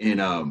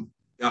 And I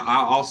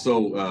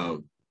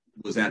also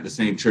was at the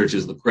same church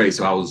as Lecrae.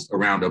 So I was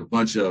around a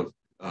bunch of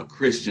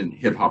Christian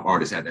hip hop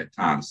artists at that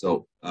time.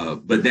 So,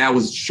 but that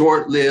was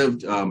short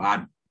lived.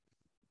 I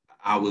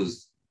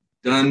was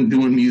done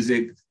doing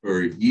music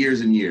for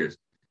years and years.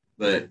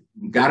 But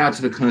got out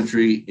to the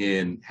country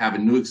and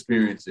having new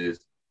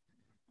experiences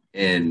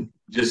and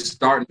just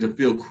starting to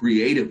feel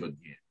creative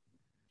again.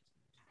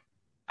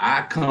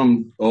 I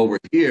come over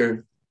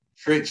here,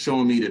 Trick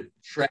showing me the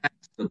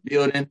tracks, the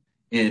building,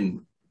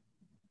 and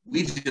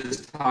we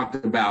just talked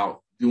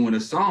about doing a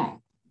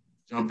song,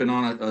 jumping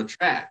on a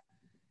track.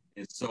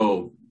 And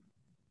so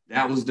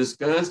that was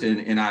discussed.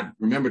 And I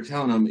remember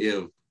telling him,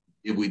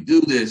 if we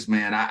do this,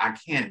 man, I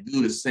can't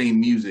do the same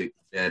music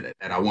that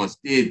I once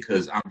did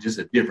because I'm just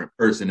a different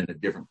person in a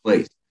different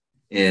place.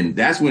 And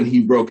that's when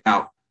he broke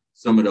out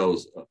some of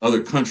those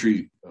other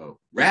country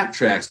rap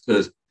tracks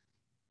because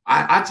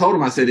I told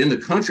him, I said, in the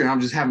country, I'm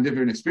just having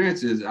different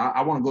experiences.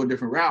 I want to go a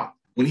different route.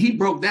 When he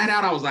broke that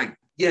out, I was like,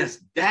 yes,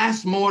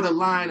 that's more the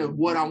line of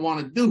what I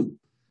want to do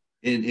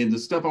and the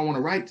stuff I want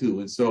to write to.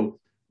 And so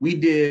we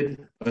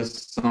did a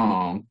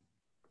song,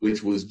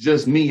 which was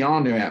just me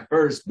on there at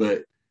first,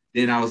 but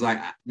then I was like,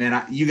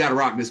 man, you got to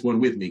rock this one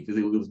with me because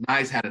it was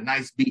nice, had a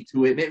nice beat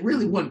to it. And it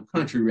really wasn't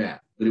country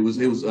rap, but it was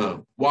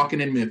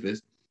Walking in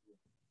Memphis.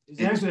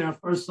 It's actually our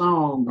first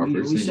song.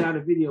 We shot a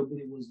video, but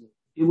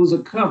it was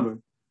a cover.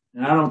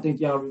 And I don't think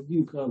y'all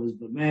review covers,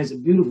 but man, it's a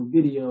beautiful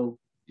video.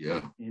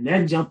 Yeah. And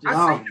that jumped it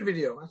off. I seen the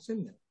video. I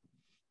seen that.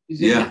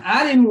 Yeah.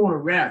 I didn't want to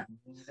rap.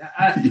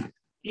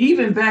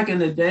 Even back in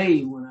the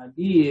day when I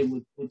did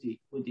with the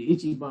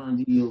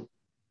Ichiban deal,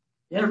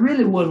 that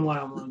really wasn't what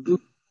I want to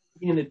do.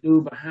 Being the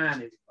dude behind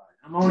everybody.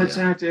 I'm on the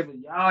turntable,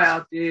 y'all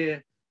out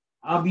there.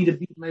 I'll be the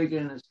beat maker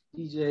and the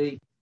DJ.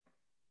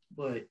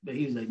 But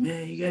he was like,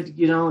 man, you got to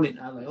get on it. And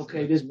I was like,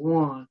 okay, this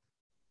one.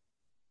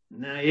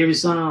 Now every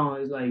song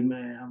is like,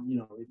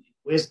 man,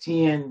 West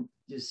 10,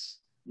 just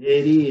there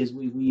it is.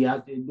 We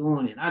out there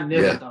doing it. I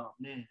never thought,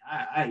 man,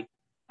 I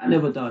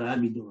never thought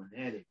I'd be doing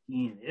that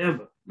again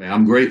ever. Man,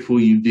 I'm grateful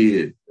you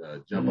did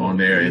jump on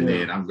there, and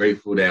then I'm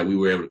grateful that we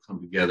were able to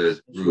come together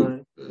as a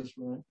group. That's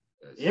right.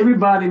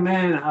 Everybody,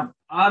 man,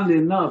 oddly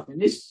enough,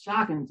 and it's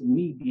shocking to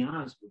me, to be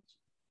honest with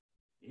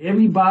you.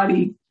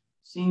 Everybody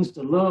seems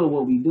to love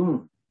what we're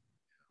doing.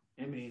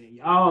 I mean,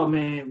 y'all,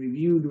 man,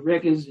 review the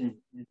records, and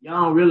if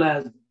y'all don't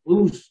realize the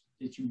boost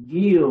that you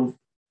give,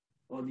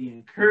 or the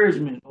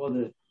encouragement,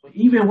 or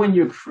even when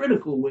you're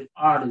critical with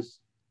artists,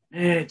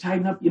 man,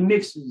 tighten up your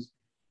mixes.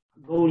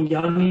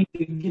 Y'all need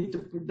to get the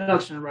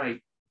production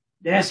right.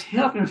 That's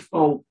helping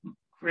folk,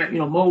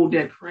 mold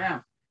that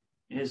craft.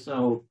 And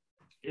so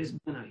it's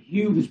been a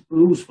huge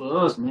boost for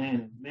us,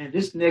 man. Man,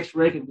 this next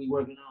record we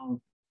working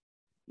on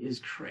is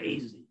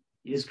crazy.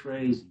 It's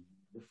crazy.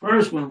 The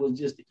first one was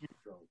just the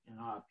intro, in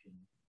our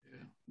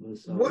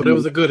opinion. But it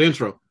was a good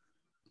intro.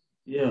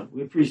 Yeah,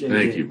 we appreciate it.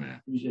 Thank you,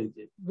 man. Appreciate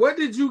it. What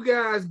did you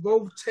guys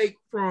both take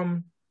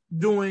from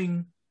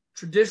doing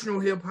traditional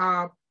hip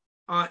hop,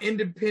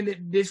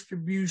 independent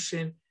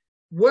distribution?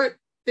 What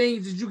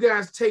things did you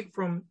guys take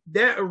from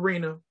that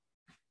arena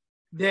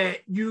that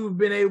you've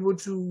been able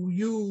to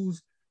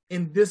use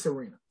in this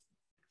arena?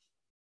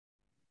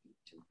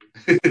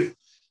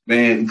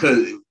 Man,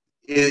 because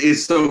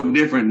it's so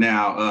different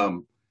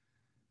now.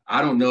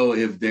 I don't know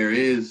if there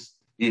is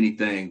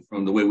anything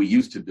from the way we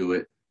used to do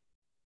it,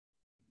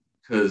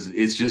 because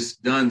it's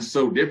just done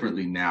so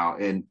differently now.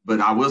 But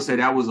I will say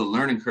that was a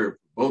learning curve for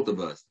both of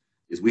us,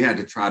 is we had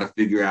to try to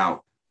figure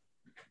out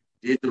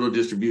digital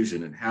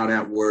distribution and how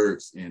that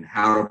works and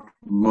how to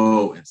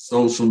promote and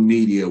social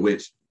media,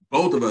 which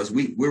both of us,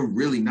 we're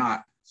really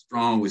not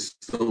strong with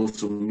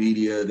social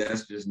media.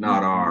 That's just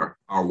not our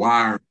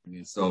wiring.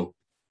 And so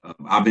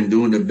I've been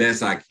doing the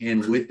best I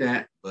can with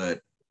that,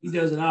 but he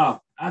does it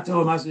all. I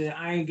told him, I said,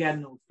 I ain't got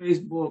no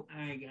Facebook,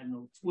 I ain't got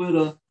no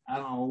Twitter, I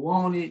don't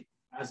want it.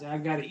 I said, I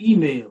got an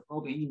email.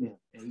 Okay, email.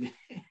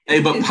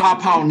 Hey, but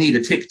Papa need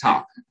a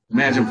TikTok.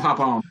 Imagine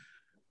Papa.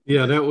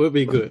 Yeah, that would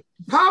be good.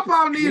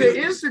 Papa need an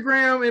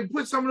Instagram and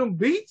put some of them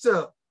beats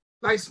up,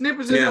 like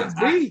snippets of those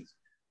beats.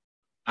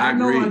 I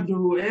agree. know I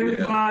do.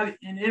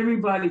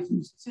 Everybody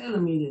keeps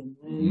telling me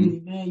that,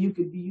 man. Man, you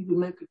could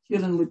make a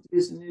killing with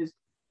this and this.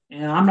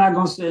 And I'm not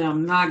gonna say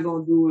I'm not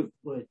gonna do it,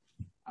 but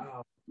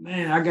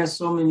man, I got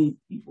so many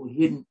people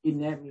hitting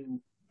at me,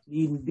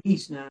 needing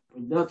beats now,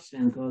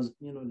 production, because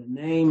the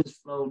name is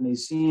floating. They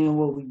seeing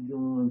what we're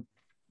doing.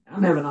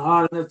 I'm having a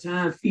hard enough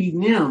time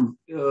feeding them,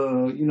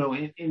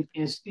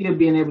 and still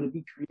being able to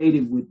be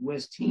creative with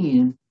West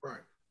 10, right?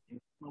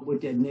 And come up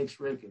with that next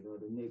record or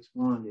the next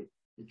one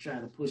to try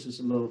to push us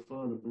a little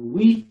further. But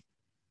we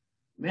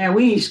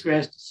ain't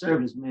scratched the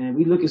surface, man.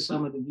 We look at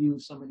some of the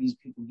views some of these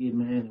people get,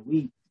 man, and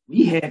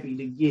we happy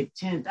to get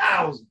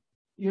 10,000.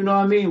 You know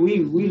what I mean?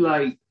 We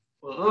like,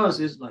 for us,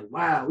 it's like,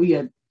 wow, we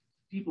got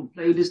people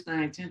play this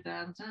thing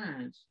 10,000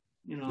 times.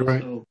 Right.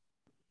 So.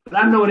 But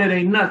I know that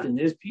ain't nothing.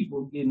 There's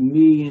people getting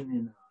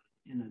million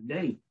in a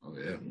day. Oh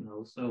yeah.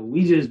 So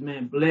we just,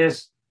 man,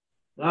 blessed.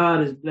 God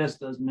has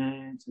blessed us,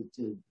 man,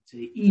 to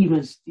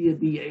even still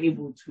be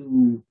able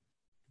to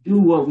do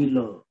what we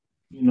love.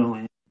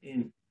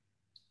 And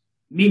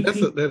meet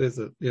people.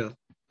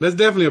 That's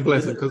definitely a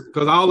blessing,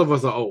 because all of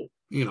us are old.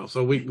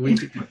 So we need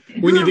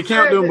to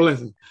count them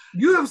blessings.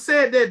 You have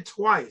said that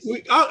twice.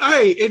 Let's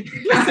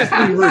just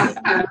be real.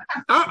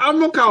 I'm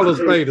gonna call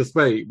a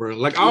spade, bro.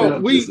 Like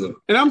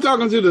and I'm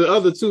talking to the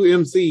other two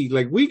MCs.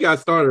 Like, we got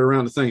started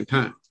around the same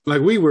time.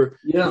 Like, we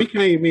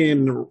came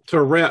in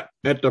to rap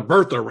at the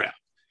birth of rap.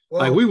 Whoa.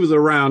 Like, we was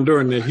around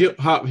during the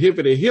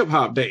hippity hip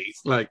hop days.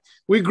 Like,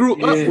 we grew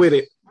up with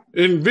it.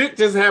 And Vic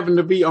just happened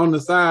to be on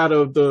the side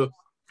of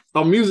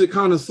a music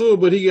connoisseur,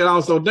 but he could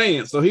also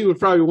dance. So he was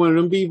probably one of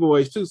them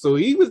B-boys too. So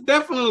he was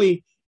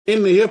definitely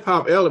in the hip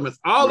hop elements.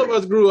 All of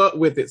us grew up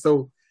with it.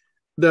 So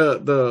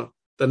the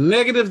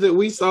negatives that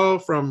we saw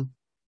from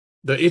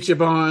the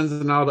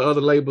Ichibans and all the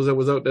other labels that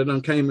was out there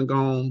done came and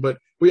gone. But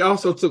we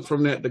also took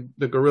from that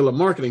the guerrilla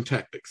marketing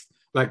tactics.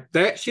 Like,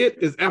 that shit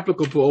is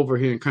applicable over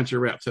here in country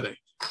rap today.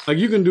 Like,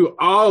 you can do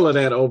all of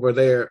that over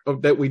there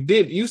that we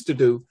used to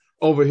do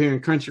over here in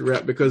country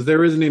rap, because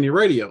there isn't any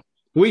radio.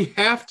 We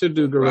have to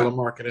do guerrilla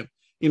marketing,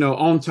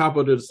 on top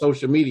of the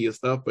social media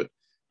stuff, but,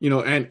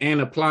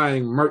 and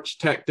applying merch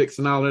tactics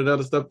and all that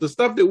other stuff. The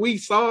stuff that we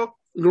saw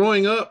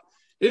growing up,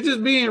 it's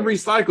just being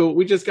recycled.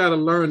 We just got to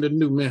learn the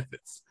new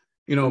methods,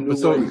 But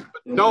so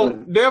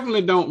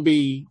don't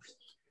be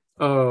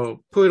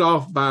put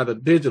off by the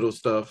digital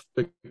stuff,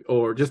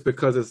 or just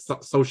because it's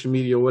social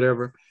media or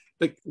whatever.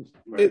 Like,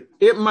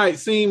 it might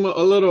seem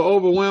a little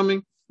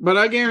overwhelming, But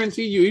I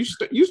guarantee you,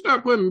 you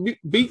start putting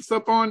beats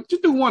up on,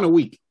 just do one a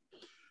week.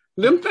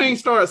 Them things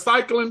start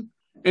cycling,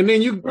 and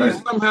then you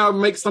somehow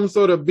make some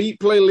sort of beat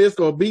playlist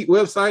or beat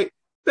website.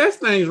 That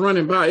thing's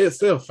running by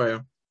itself,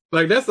 fam.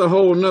 Like that's a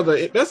whole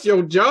nother, that's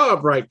your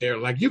job right there.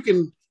 Like you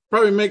can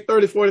probably make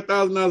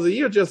 $30,000-$40,000 a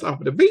year just off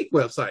of the beat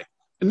website.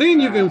 And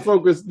then you can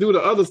focus, do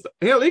the other stuff.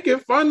 Hell, it can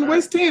fund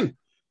West 10.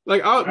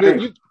 Like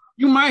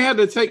you might have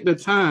to take the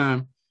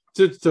time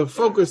to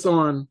focus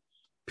on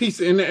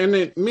pieces. And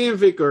then me and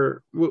Vic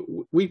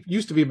we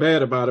used to be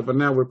bad about it, but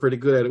now we're pretty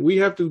good at it. We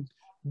have to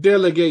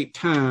delegate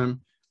time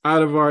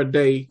out of our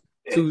day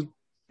to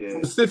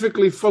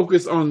specifically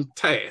focus on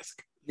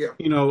task. Yeah.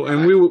 You know,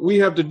 and we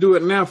have to do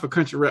it now for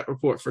Country Rap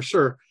Report for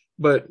sure.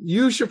 But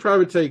you should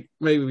probably take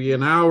maybe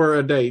an hour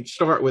a day,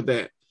 start with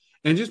that.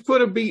 And just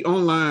put a beat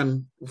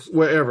online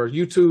wherever,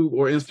 YouTube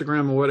or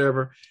Instagram or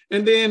whatever.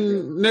 And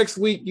then next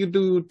week you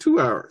do 2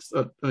 hours,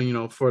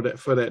 for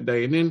that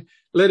day. And then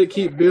let it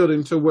keep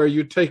building to where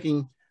you're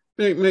taking,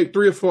 make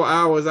 3 or 4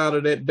 hours out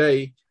of that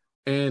day.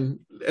 And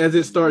as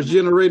it starts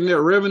generating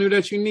that revenue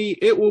that you need,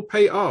 it will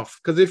pay off.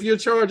 Because if you're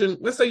charging,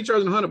 let's say you're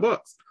charging $100,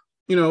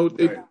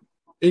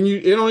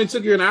 it only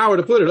took you an hour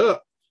to put it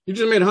up. You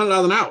just made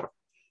 $100 an hour.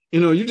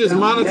 You just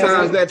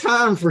monetize that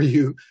time for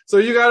you. So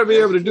you got to be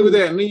able to do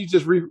that. And then you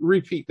just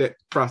repeat that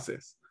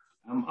process.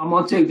 I'm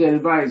going to take that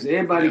advice.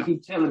 Everybody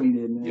keep telling me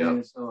that, man.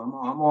 Yeah.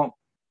 So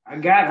I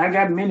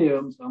got many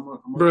of them.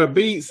 So Bro,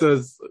 beats,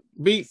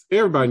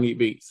 everybody need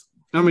beats.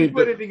 I mean,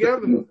 put it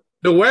together.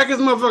 The wackest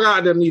motherfucker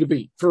out there need a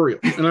beat, for real.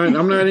 And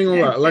I'm not even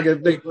gonna lie. Like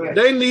if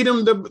they need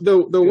them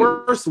the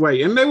worst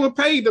way. And they will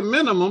pay the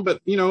minimum, but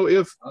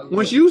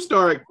once you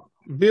start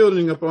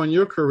building upon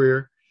your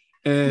career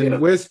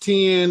and West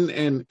 10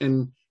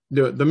 and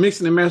the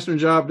mixing and mastering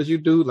job that you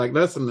do, like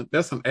that's an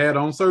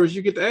add-on service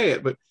you get to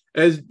add. But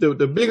as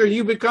the bigger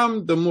you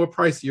become, the more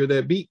pricier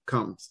that beat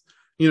comes.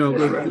 I'm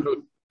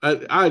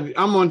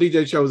on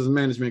DJ Cho's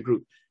management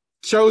group.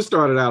 Cho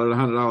started out at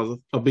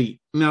 $100 a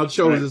beat. Now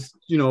Cho's is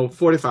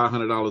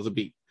 $4,500 a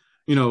beat.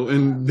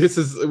 And this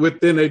is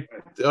within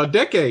a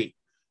decade.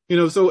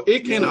 So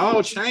it can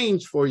all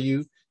change for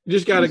you. You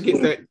just got to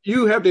get that.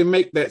 You have to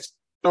make that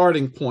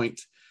starting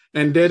point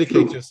and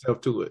dedicate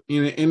yourself to it.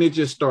 And it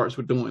just starts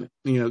with doing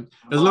it.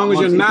 As long as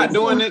you're not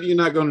doing it, you're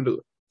not going to do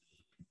it.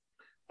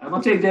 I'm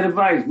gonna take that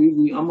advice.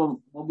 I'm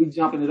gonna be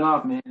jumping it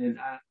off, man. And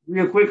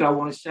real quick, I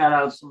want to shout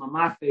out some of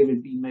my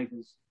favorite beat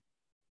makers.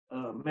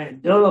 Man,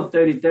 Dub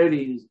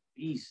 3030 is a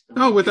beast.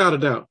 Oh, without a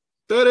doubt.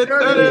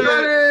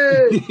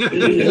 3030.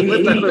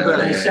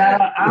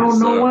 Shout out. I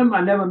don't know him.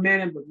 I never met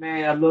him, but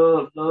man, I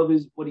love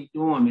is what he's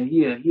doing, man.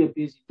 He a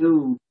busy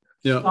dude.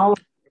 Yeah.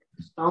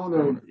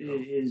 Stoner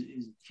is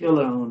a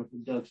killer on the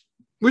production.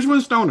 Which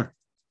one's Stoner?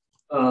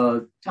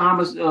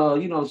 Thomas.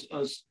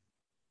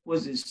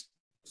 What's his?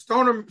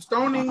 Stony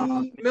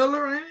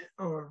Miller, ain't it?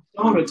 Or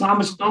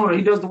Thomas Stoner.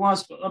 He does the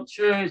ones for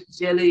Upchurch,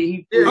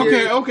 Jelly.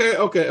 Okay.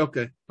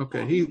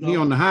 He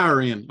on the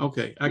higher end.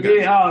 Okay, I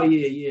got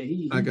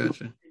you. I got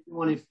you.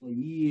 Doing it for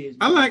years.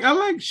 I like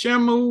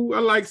Shamu.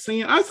 I like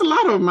seeing. There's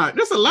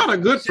a lot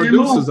of good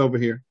producers over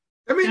here.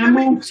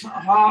 Shamu's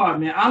hard,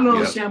 man. I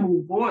love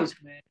Shamu's voice,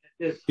 man.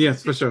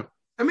 Yes, for sure.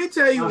 Let me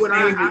tell you what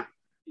I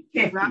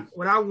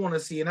want to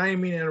see, and I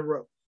didn't mean to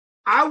interrupt.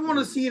 I want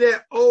to see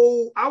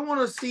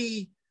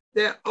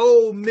that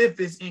old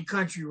Memphis in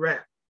country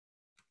rap.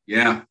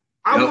 Yeah.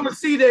 I want to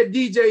see that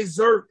DJ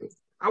Zerk.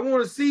 I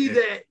want to see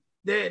that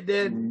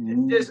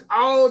just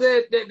all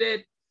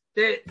that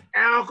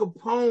Al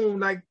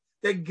Capone, like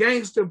that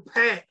gangster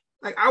pack.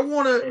 Like I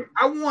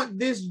want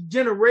this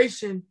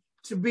generation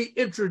to be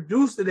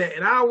introduced to that.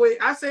 And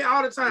I say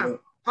all the time,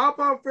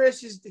 Papa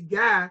Fresh is the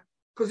guy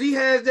because he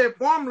has that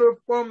formula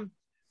from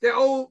that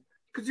old.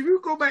 Because if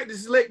you go back to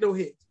Selecto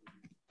hits,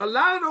 a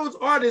lot of those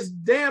artists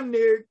damn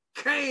near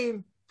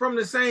came from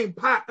the same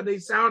pot, they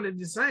sounded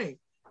the same.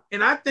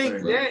 And I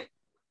think that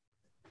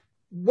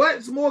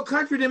what's more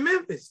country than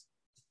Memphis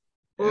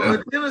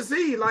or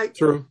Tennessee? Like,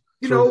 True.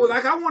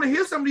 Like I want to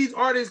hear some of these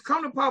artists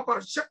come to pop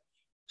up.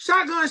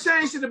 Shotgun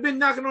Shane should have been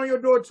knocking on your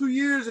door 2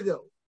 years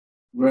ago.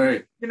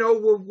 Right.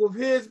 With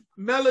his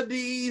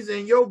melodies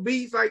and your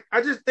beats. Like,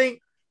 I just think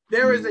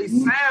there is a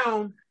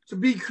sound to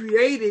be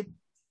created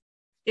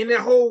in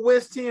that whole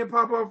West 10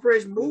 Pop Out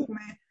Fresh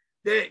movement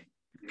that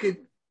could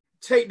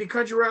take the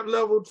country rap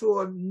level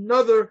to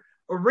another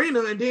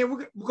arena. And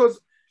then because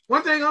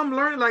one thing I'm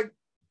learning, like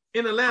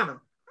in Atlanta,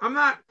 I'm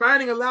not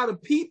finding a lot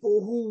of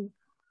people who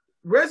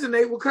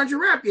resonate with country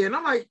rap yet. And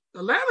I'm like,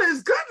 Atlanta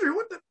is country.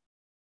 What the?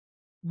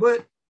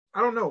 But I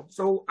don't know.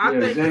 So I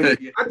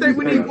think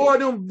we need more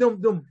of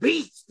them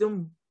beats,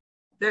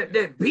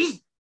 that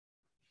beat.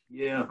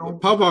 Yeah,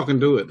 Pawpaw can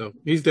do it though.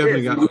 He's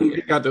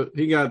definitely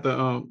got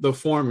the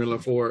formula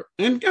for it.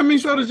 And I mean,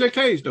 so does Jay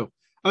Cage though.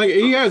 Like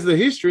he has the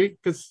history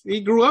because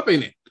he grew up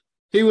in it.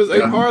 He was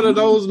a part of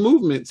those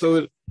movements.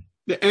 So,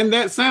 and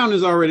that sound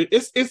is already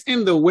it's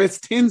in the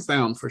West 10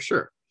 sound for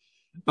sure.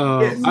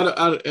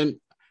 I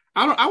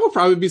would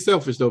probably be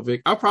selfish though,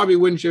 Vic. I probably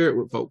wouldn't share it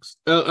with folks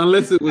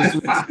unless it was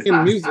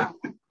in music.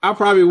 I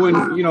probably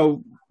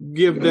wouldn't,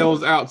 give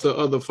those out to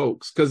other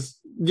folks? Because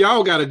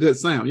y'all got a good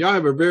sound. Y'all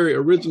have a very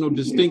original,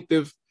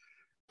 distinctive,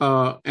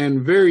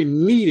 and very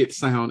needed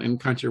sound in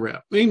country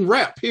rap. I mean,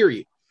 rap,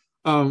 period.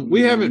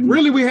 We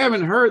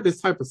haven't heard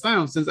this type of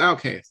sound since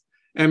Outkast.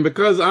 And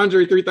because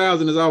Andre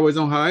 3000 is always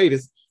on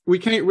hiatus, we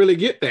can't really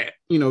get that,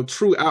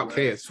 true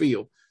Outkast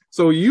feel.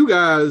 So you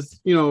guys,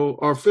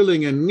 are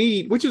feeling a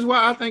need, which is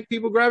why I think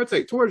people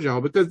gravitate towards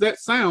y'all, because that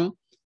sound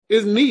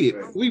is needed.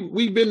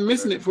 We've been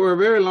missing it for a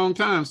very long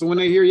time. So when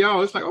they hear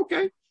y'all, it's like,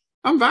 okay,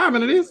 I'm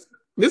vibing to this.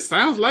 This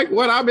sounds like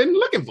what I've been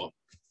looking for.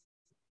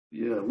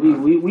 Yeah,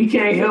 we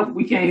can't help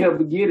but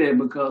get it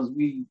because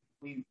we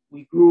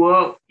grew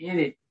up in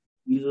it.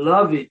 We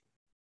love it.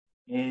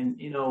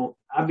 And,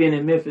 I've been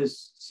in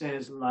Memphis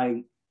since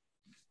early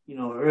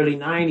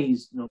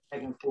 90s,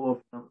 back and forth.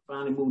 I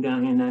finally moved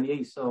down here in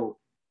 98. So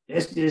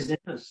that's just in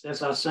us.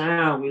 That's our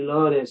sound. We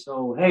love it.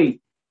 So, hey,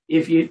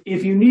 if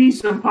you need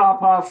some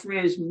pop,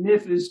 fresh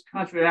Memphis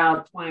country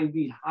out twang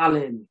beat, holler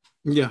at me.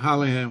 Yeah,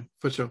 holler at him,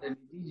 for sure.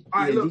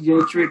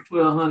 DJ Trick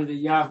 1200 at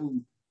Yahoo.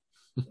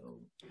 So.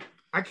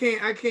 I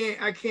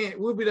can't.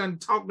 We'll be done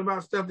talking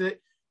about stuff that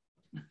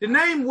the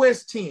name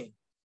West 10.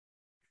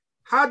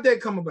 How'd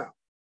that come about?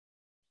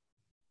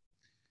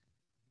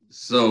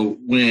 So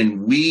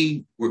when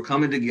we were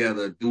coming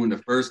together doing the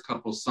first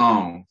couple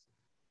songs,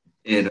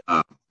 and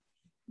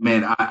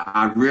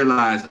I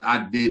realized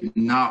I did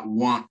not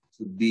want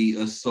to be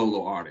a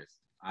solo artist.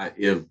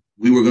 If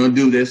we were going to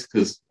do this,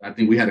 because I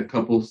think we had a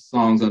couple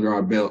songs under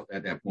our belt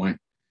at that point,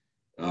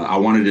 I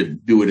wanted to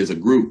do it as a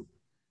group.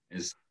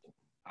 And so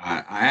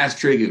I asked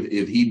Trick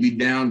if he'd be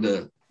down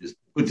to just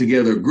put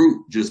together a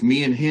group, just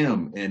me and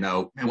him. And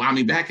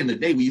back in the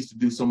day, we used to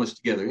do so much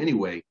together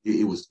anyway.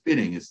 It was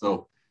fitting. And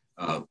so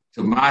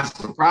to my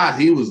surprise,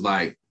 he was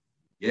like,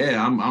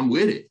 yeah, I'm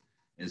with it.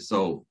 And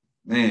so,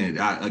 man,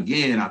 I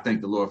thank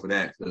the Lord for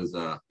that, because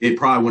it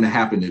probably wouldn't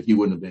have happened if he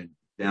wouldn't have been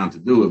down to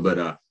do it.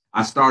 But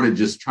I started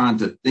just trying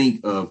to think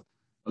of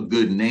a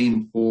good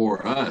name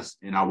for us,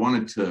 and I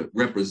wanted to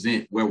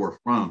represent where we're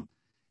from.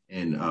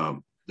 And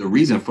the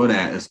reason for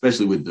that,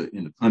 especially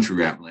in the country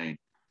rap lane,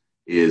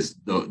 is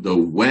the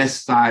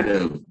west side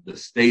of the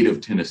state of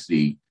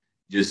Tennessee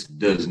just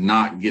does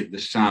not get the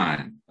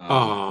shine.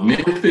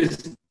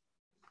 Memphis.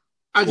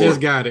 I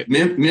just got it.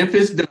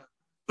 Memphis does.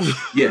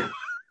 Yeah.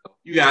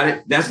 You got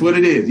it. That's what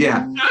it is.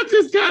 Yeah. I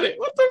just got it.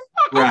 What the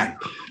fuck? Right.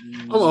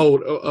 I'm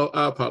old.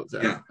 I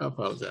apologize. Yeah. I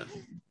apologize.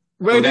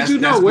 Ray, did you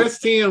know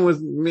West 10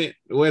 was meant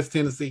West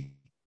Tennessee?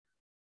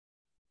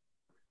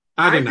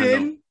 I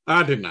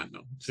did not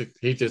know.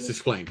 He just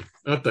explained it.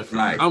 What the fuck?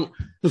 Right.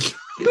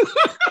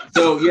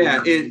 So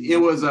yeah,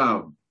 it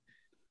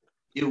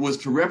was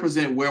to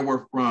represent where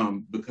we're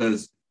from,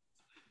 because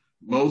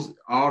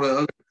all the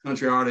other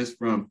country artists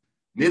from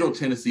Middle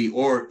Tennessee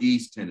or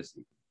East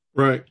Tennessee.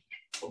 Right.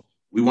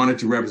 We wanted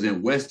to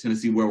represent West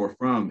Tennessee, where we're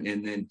from,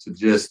 and then to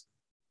just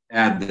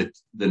add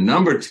the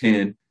number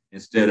 10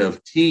 instead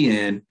of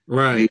TN.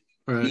 Right.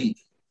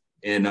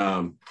 And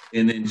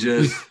then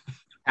just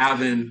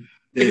having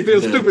he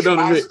feels stupid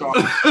on it.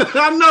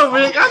 I know,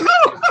 Vic. I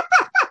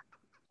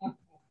know.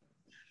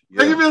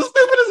 Yeah. He feels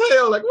stupid as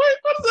hell. Like, wait,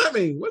 what does that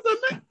mean? What's that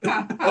mean?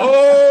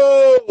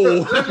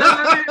 Oh.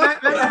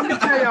 Let me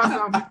tell y'all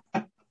something.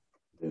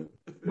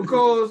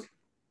 Because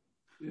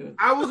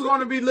I was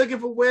going to be looking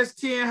for West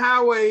 10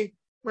 Highway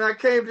when I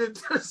came to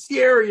this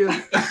area.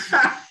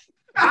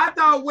 I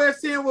thought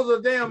West 10 was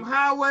a damn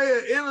highway,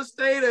 an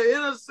interstate, an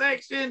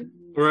intersection.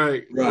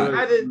 Right.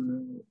 I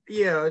didn't.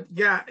 Yeah.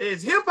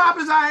 As hip hop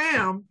as I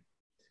am,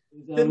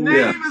 the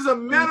name is a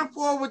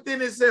metaphor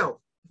within itself.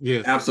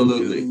 Yes,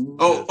 absolutely.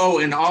 Oh,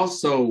 and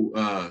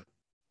also,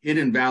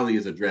 Hidden Valley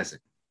is a dressing.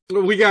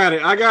 We got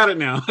it. I got it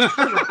now.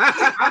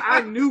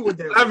 I knew what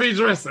that was. I be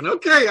dressing.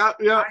 Okay.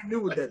 I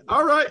knew what that was.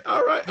 All right.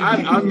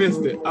 I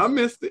missed it. I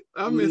missed it.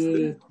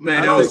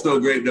 Man, that was so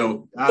great,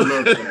 though. I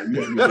love that.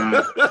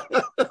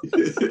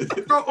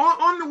 So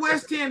on the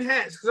West 10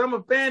 hats, because I'm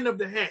a fan of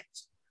the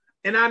hats,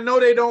 and I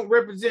know they don't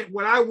represent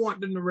what I want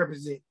them to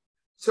represent.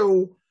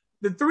 So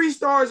the 3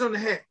 stars on the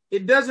hat,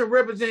 it doesn't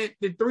represent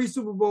the 3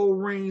 Super Bowl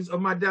rings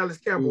of my Dallas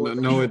Cowboys.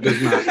 No, it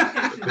does not.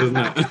 It does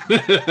not.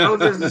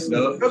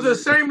 That was a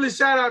shameless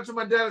shout out to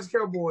my Dallas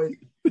Cowboys.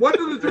 What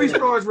do the 3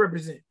 stars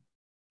represent?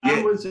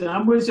 I'm with you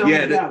on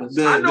Dallas.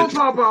 I know,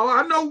 Papa.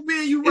 I know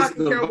me and you rock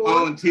the Cowboys.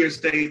 Volunteer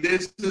state.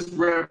 This is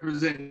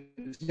representing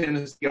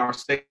Tennessee, our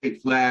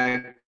state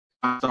flag,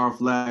 our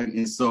flag,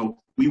 and so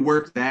we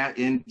work that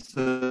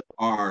into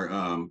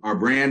our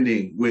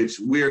branding, which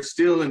we're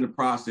still in the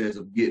process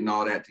of getting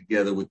all that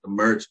together with the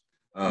merch.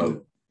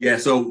 So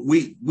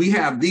we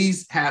have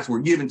these hats were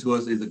given to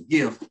us as a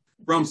gift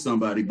from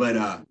somebody,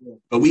 but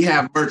we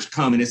have merch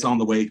coming. It's on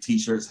the way: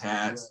 t-shirts,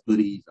 hats,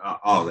 hoodies,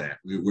 all that.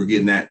 We're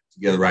getting that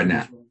together right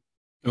now.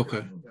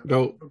 Okay,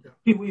 dope.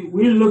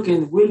 We're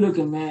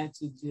looking, man,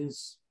 to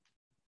just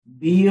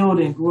build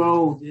and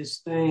grow this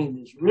thing.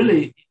 That's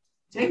really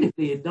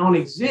technically it don't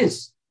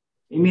exist.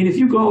 I mean, if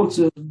you go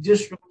to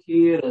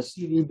DistroKid or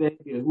CD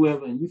Baby or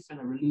whoever, and you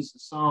finna release a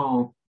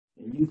song,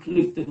 and you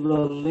click the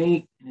little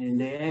link, and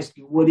they ask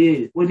you what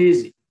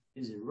is it?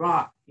 Is it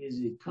rock? Is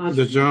it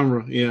country? The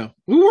genre, yeah.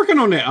 We're working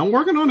on that. I'm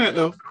working on that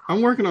though.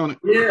 I'm working on it.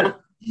 Yeah.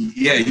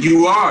 Yeah,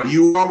 you are.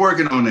 You are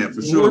working on that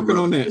for sure. Working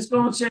on that. It's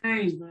gonna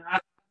change, man.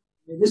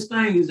 This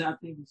thing is, I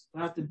think, it's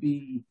about to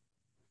be.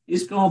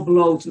 It's gonna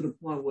blow to the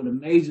point where the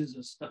majors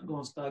are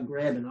gonna start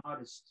grabbing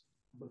artists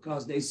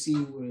because they see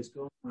where it's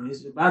going.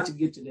 It's about to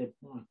get to that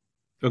point.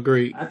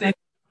 Agreed. I think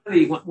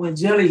when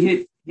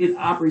Jelly hit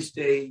Opry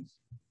stage,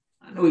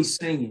 I know he's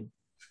singing,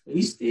 but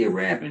he's still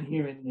rapping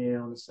here and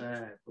there on the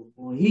side. But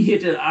when he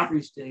hit that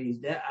Opry stage,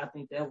 I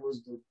think that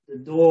was the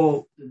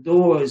door. The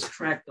door is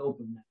cracked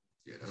open now.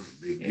 Yeah, that was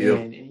a big deal.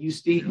 And you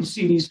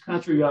see these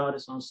country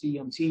artists on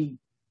CMT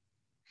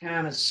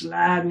kind of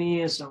sliding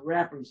in some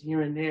rappers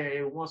here and there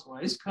every once in a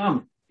while. It's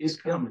coming. It's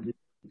coming.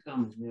 It's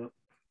coming. Yep.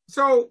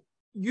 So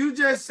you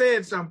just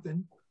said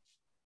something,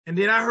 and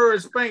then I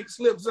heard Spank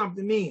slip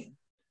something in.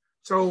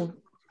 So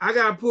I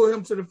got to pull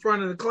him to the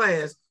front of the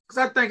class because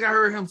I think I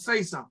heard him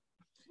say something.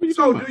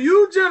 So do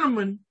you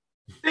gentlemen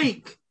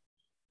think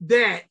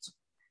that,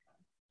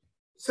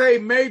 say,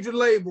 major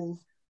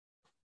labels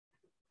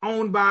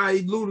owned by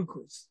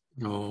Ludacris?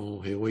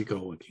 Oh, here we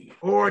go again.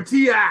 Or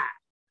T.I.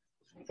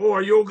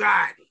 or Yo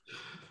Gotti,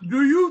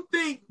 do you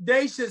think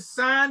they should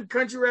sign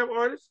country rap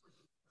artists?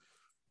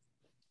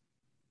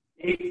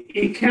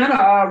 It kind of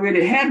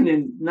already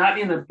happening, not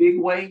in a big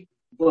way,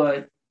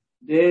 but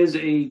there's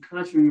a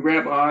country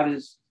rap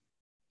artist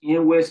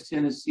in West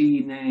Tennessee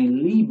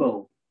named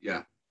Lebo.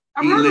 Yeah.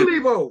 I've heard of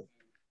Lebo.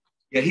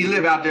 Yeah, he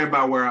live out there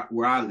by where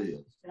I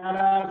live. Shout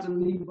out to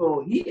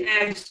Lebo. He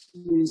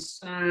actually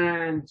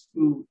signed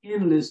to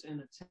Endless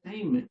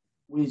Entertainment,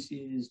 which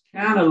is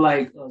kind of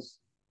like us.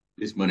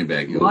 It's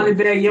Moneybagg Yo.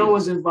 Moneybagg Yo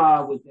was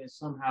involved with that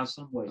somehow,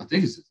 some way. I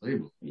think it's his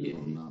label. Yeah.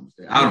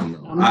 I don't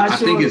know. I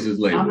think it's his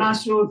label. I'm not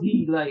sure if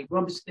he like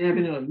rubber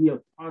stamping it or he a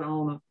part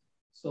owner.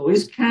 So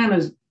it's kind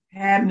of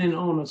happening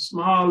on a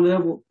small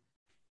level.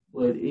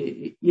 But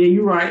yeah,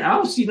 you're right. I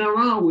don't see nothing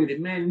wrong with it,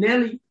 man.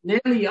 Nelly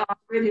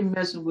already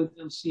messing with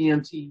them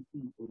CMT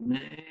people,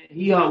 man.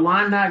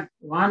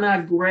 Why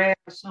not grab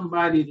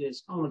somebody that's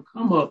gonna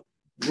come up,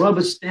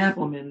 rubber stamp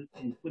them and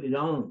put it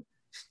on.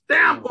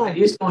 Stamp them.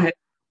 It's gonna have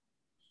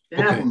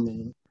stamp them,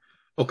 man.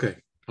 Okay.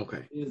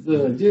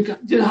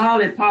 Just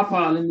holler at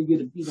Papa. Let me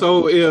get a beat.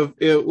 So if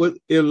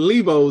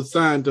Lebo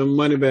signed to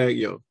Moneybagg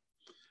Yo,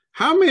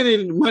 how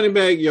many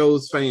Moneybagg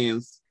Yo's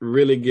fans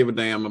really give a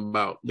damn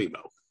about Lebo?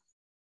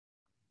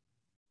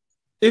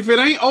 If it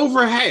ain't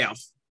over half,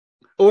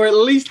 or at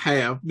least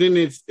half, then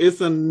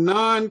it's a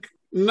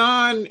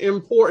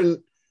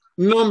non-important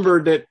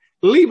number that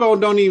Lebo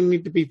don't even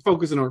need to be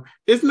focusing on.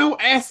 It's no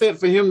asset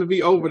for him to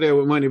be over there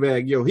with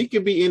Moneybagg Yo. He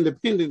could be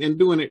independent and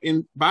doing it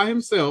by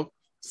himself,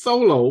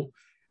 solo,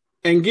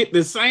 and get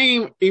the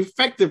same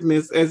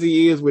effectiveness as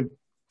he is with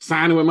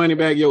signing with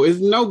Moneybagg Yo. It's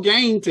no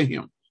gain to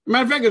him.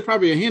 Matter of fact, it's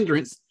probably a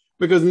hindrance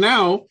because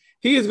now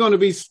he is going to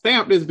be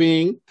stamped as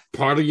being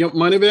part of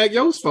Moneybagg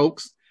Yo's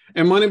folks.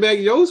 And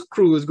Moneybagg Yo's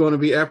crew is going to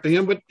be after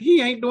him, but he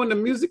ain't doing the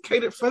music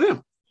catered for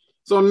them.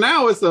 So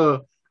now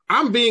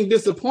I'm being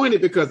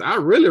disappointed because I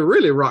really,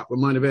 really rock with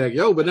Moneybagg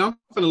Yo, but now I'm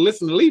going to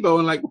listen to Lebo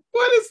and like,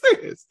 what is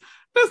this?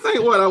 This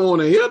ain't what I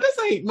want to hear. This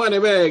ain't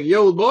Moneybagg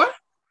Yo, boy.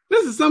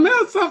 This is something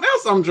else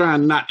I'm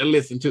trying not to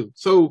listen to.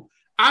 So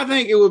I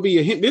think it would be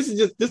a hindrance.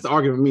 This is an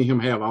argument me and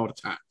him have all the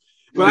time.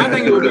 But I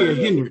think it would be a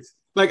hindrance.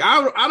 Like,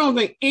 I don't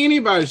think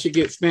anybody should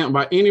get stamped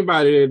by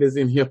anybody that is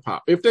in hip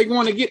hop. If they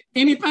want to get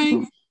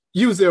anything,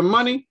 use their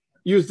money,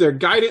 use their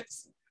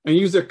guidance, and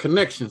use their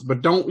connections,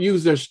 but don't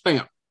use their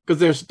stamp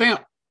because their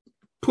stamp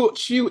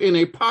puts you in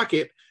a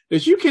pocket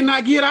that you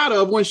cannot get out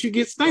of once you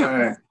get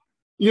stamped.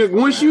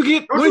 I'm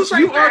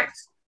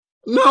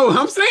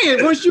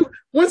saying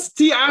once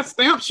T.I.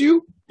 stamps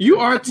you, you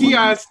are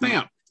T.I.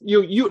 stamped.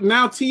 You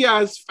now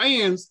T.I.'s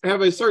fans have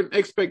a certain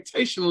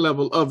expectation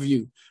level of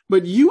you,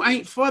 but you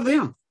ain't for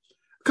them.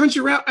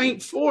 Country rap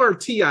ain't for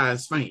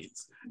T.I.'s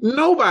fans.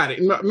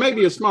 Nobody,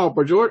 maybe a small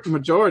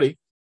majority.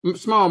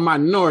 Small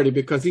minority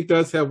because he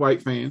does have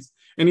white fans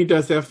and he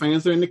does have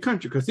fans that are in the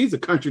country because he's a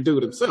country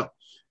dude himself,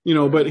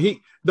 but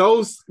that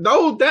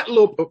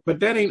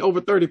ain't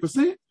over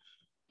 30%.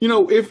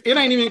 If it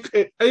ain't even,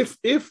 if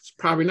it's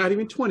probably not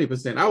even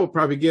 20%, I would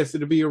probably guess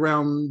it'll be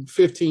around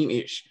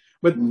 15-ish.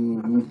 But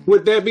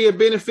would that be a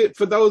benefit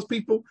for those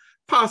people?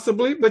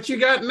 Possibly, but you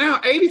got now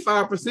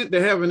 85%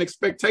 that have an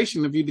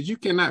expectation of you that you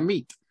cannot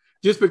meet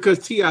just because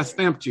T.I.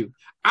 stamped you.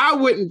 I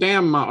wouldn't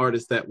damn my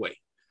artist that way.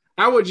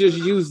 I would just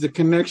use the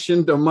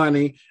connection, the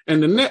money,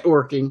 and the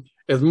networking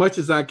as much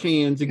as I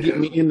can to get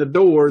me in the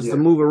doors to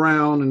move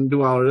around and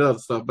do all of that other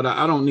stuff. But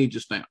I don't need your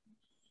stamp.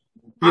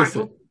 Yes,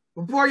 right,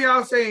 before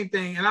y'all say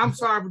anything, and I'm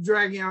sorry for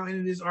dragging y'all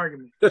into this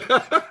argument.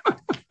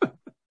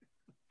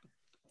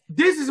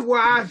 This is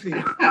what I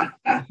feel.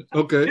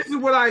 Okay. This is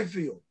what I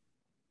feel.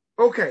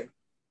 Okay.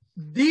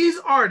 These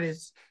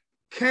artists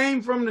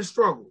came from the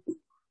struggle.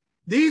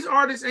 These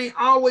artists ain't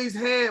always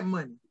had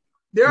money.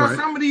 There are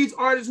some of these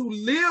artists who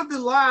live the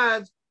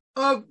lives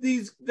of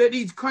these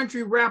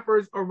country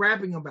rappers are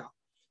rapping about.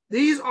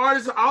 These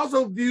artists are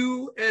also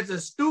viewed as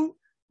astute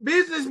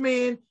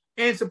businessmen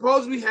and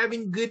supposedly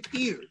having good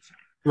ears.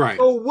 Right.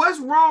 So what's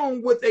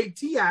wrong with a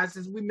T.I.,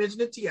 since we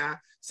mentioned a T.I.,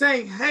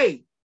 saying,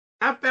 hey,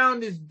 I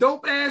found this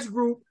dope ass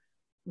group,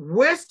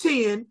 West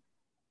 10.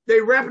 They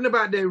rapping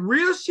about that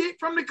real shit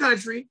from the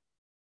country,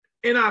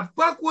 and I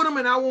fuck with them,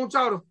 and I want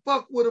y'all to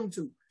fuck with them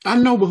too. I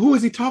know, but who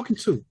is he talking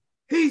to?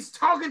 He's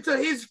talking to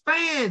his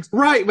fans.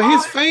 Right, but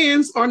his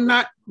fans are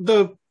not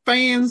the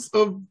fans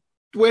of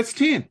West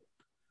 10.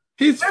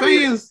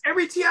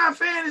 Every T.I.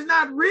 fan is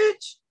not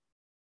rich.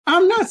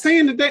 I'm not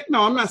saying that.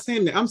 No, I'm not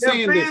saying that. I'm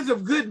saying fans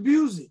of good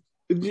music.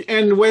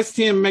 And West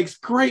 10 makes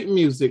great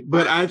music,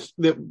 but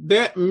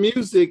that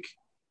music,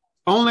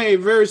 only a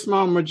very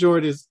small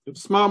minority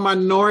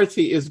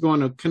is going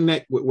to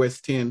connect with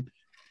West 10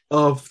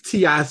 of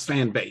T.I.'s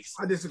fan base.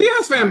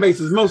 T.I.'s fan base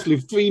is mostly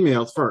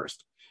females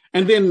first,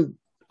 and then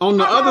on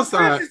the other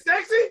side,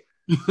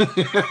 and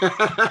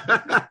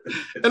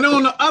then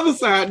on the other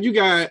side, you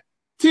got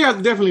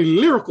T.I.'s definitely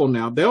lyrical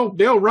now.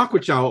 They'll rock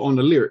with y'all on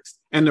the lyrics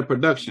and the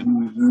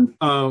production.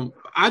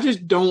 I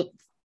just don't.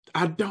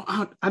 I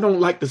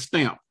don't like the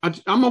stamp.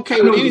 I'm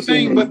okay with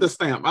anything but the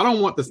stamp. I don't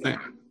want the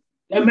stamp.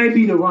 That may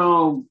be the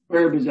wrong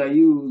verbiage I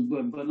use,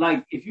 but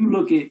like if you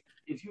look at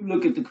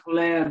the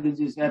collab that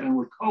just happened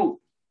with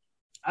Coke,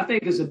 I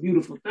think it's a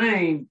beautiful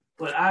thing.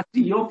 But I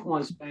see your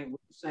point, Spank,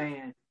 what you're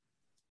saying.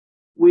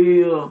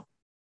 Will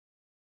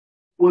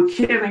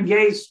Kevin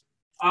Gates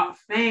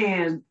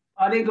fans,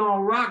 are they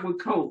gonna rock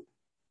with Coke?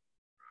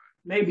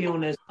 Maybe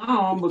on that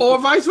song, or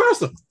vice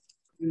versa.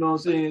 You know what I'm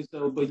saying?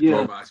 So, but yeah,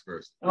 or vice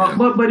versa. Yeah.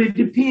 But it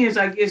depends.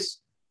 I guess.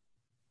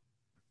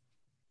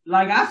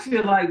 Like I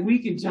feel like we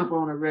could jump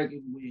on a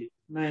record with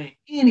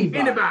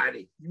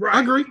anybody. Right?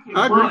 I agree.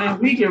 And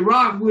we can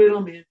rock with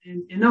them,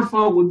 and them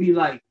folk would be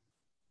like,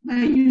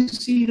 man, you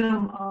see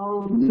them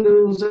old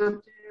dudes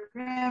up there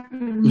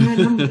rapping,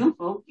 man, them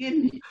folk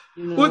getting it.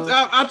 You know?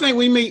 Well, I think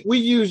we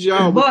use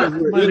y'all because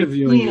we're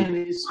interviewing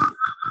you.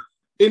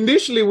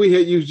 Initially, we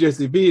had used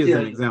Jesse B as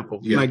an example.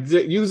 Yeah. Like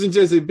using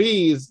Jesse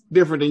B is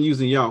different than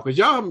using y'all because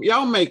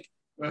y'all make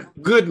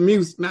good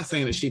music. Not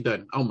saying that she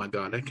doesn't. Oh my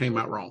God, that came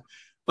out wrong.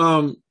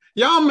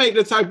 Y'all make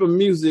the type of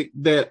music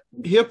that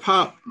hip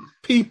hop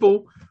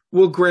people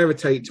will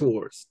gravitate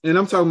towards, and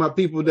I'm talking about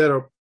people that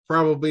are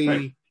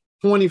probably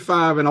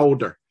 25 and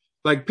older,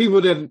 like people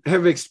that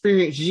have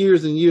experienced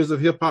years and years of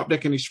hip hop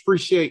that can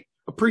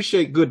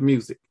appreciate good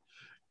music.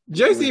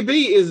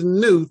 JCB is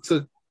new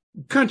to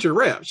country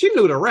rap. She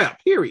knew to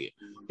rap, period.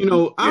 You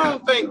know, I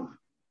don't think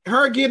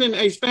her getting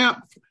a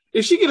stamp,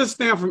 if she get a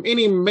stamp from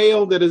any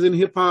male that is in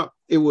hip hop,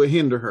 it would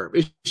hinder her.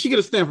 If she get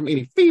a stamp from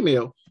any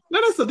female,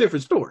 now that's a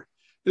different story.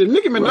 If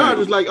Nicki Minaj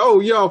is like, oh,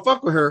 y'all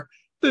fuck with her,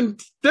 then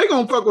they're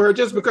gonna fuck with her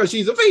just because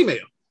she's a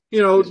female.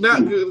 You know,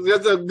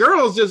 the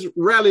girls just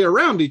rally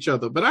around each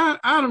other. But I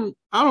don't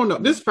know.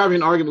 This is probably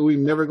an argument we're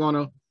never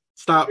gonna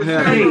stop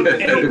having.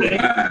 It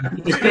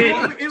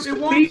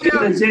won't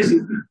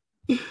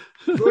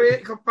Go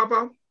ahead,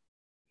 Papa.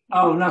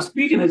 Oh, now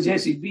speaking of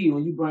Jesse B,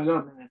 when you bring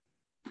up, man,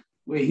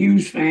 we're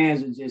huge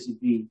fans of Jesse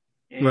B,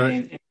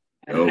 and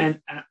I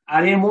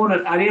didn't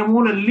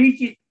want to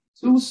leak it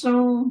too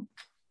soon.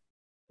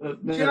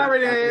 But man, she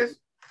already has.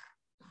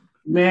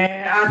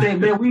 Man, I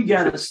think we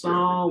got a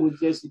song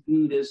with Jesse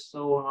B that's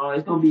so hard.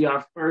 It's gonna be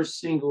our first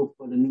single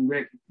for the new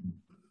record.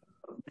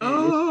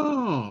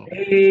 Man,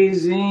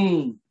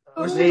 amazing.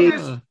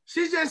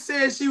 She just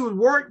said she was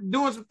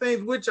doing some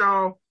things with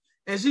y'all.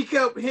 And she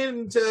kept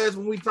hinting to us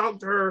when we talked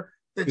to her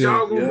that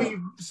y'all gonna be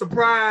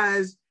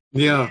surprised.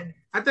 Yeah. And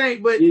I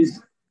think, but we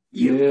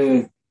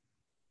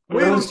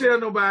don't tell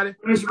nobody.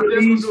 I'm just gonna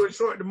do it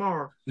short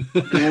tomorrow. I'm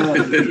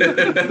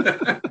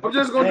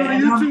just gonna do the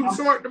YouTube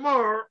short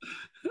tomorrow.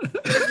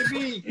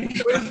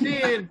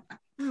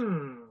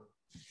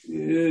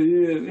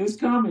 It's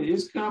coming.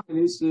 It's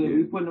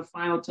we're putting the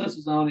final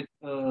touches on it.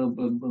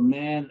 But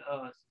man,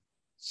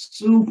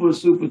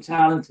 super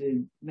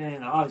talented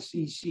man.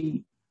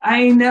 She.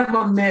 I ain't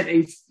never met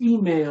a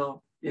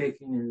female that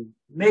can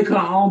make her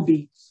own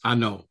beats. I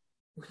know.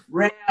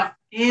 Rap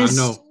and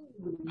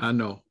I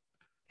know.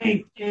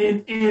 And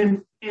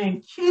killing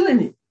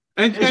it.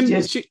 And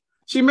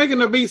she making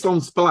the beats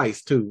on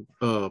Splice too,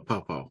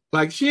 Papa.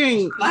 Like she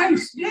ain't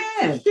Splice,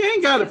 yeah. She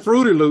ain't got a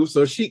Fruity Loop,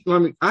 so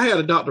I had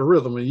a Dr.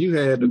 Rhythm and you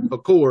had a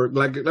chord.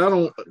 Like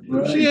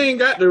she ain't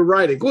got the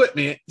right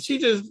equipment. She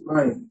just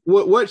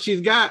what she's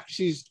got,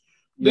 she's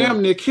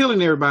damn near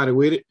killing everybody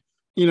with it.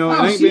 You know,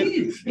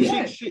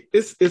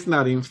 it's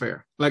not even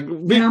fair. Like,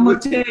 I'm gonna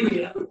tell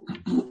you,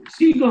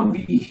 she's gonna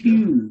be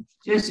huge.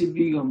 Jessie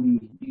B gonna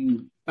be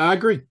huge. I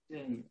agree.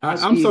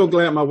 I'm so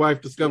glad my wife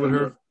discovered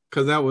her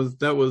because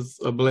that was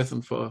a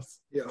blessing for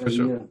us. Yeah, for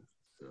sure. Yeah.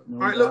 No,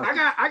 all right, look,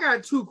 I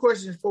got two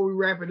questions before we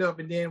wrap it up,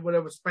 and then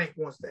whatever Spank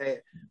wants to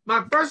add.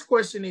 My first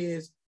question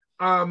is,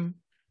 either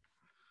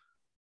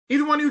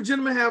one of you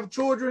gentlemen have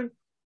children,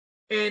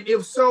 and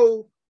if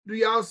so, do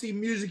y'all see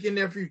music in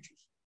their futures?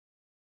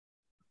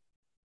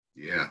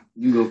 Yeah.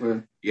 You go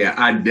first. Yeah,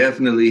 I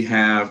definitely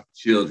have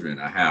children.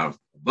 I have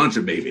a bunch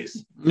of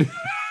babies.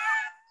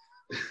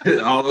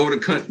 All over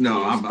the country.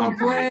 No, I'm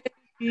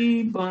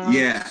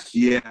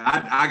Yeah.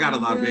 I got a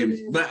lot of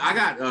babies, but I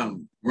got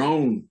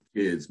grown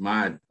kids.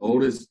 My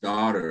oldest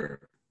daughter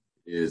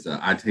is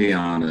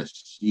Itayana.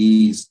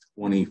 She's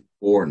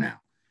 24 now,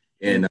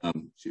 and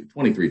she's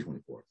 23,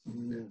 24.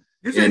 And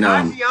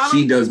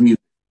she does music.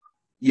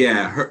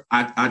 Yeah, her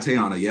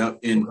Itayana. Yep,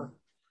 and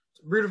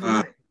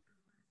beautiful.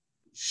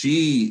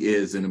 She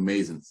is an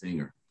amazing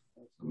singer.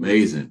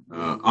 Amazing.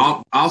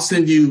 I'll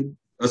send you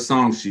a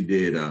song she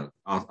did.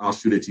 I'll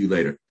shoot it to you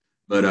later.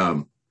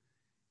 But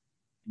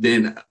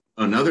then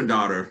another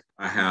daughter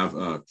I have,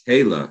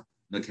 Kayla.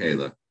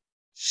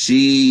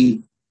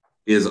 She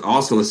is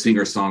also a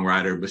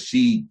singer-songwriter, but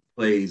she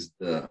plays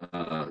the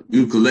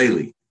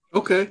ukulele.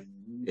 Okay.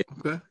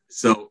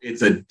 So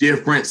it's a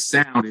different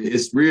sound.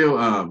 It's real,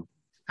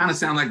 kind of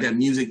sound like that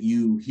music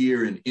you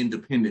hear in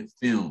independent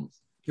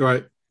films.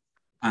 Right.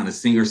 Kind of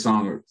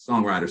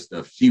singer-songwriter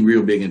stuff. She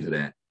real big into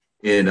that.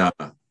 And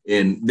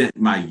then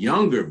my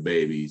younger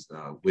babies,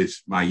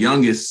 which my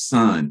youngest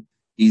son,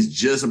 he's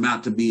just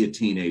about to be a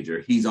teenager.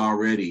 He's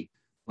already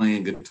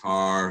playing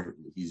guitar.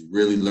 He's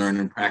really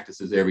learning,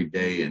 practices every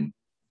day. And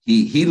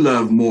he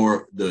loved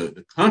more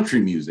the country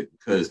music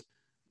because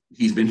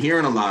he's been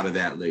hearing a lot of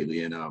that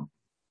lately. And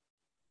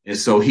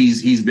so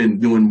he's been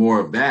doing more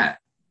of that.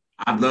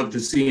 I'd love to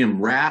see him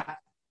rap.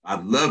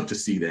 I'd love to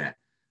see that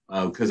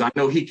because I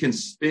know he can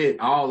spit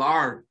all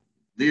our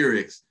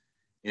lyrics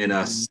in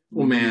a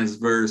Simple Man's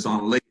verse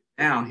on Lay It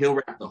Down. He'll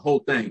rap the whole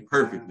thing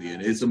perfectly,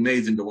 and it's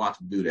amazing to watch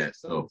him do that.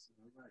 So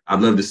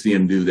I'd love to see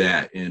him do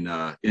that. And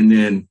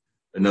then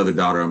another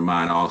daughter of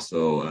mine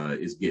also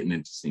is getting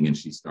into singing.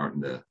 She's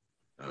starting to,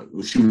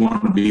 she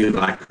wants to be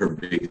like her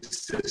big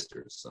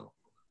sister. So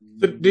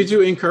did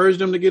you encourage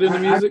them to get into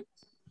music?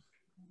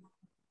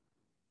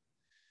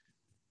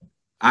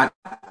 I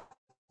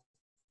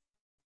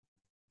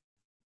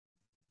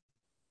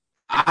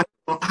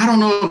don't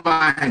know if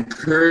I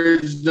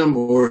encouraged them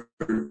or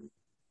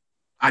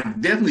I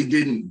definitely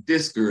didn't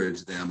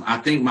discourage them. I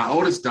think my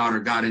oldest daughter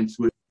got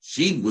into it.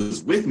 She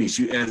was with me.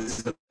 She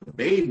as a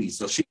baby,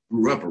 so she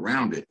grew up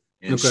around it.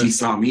 And she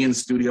saw me in the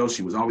studio.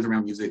 She was always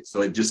around music.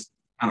 So it just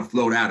kind of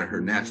flowed out of her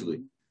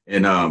naturally.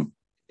 And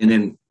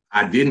then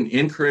I didn't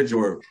encourage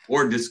or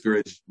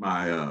discourage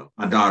my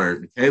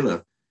daughter,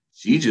 Kayla.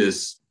 She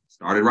just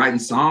started writing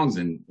songs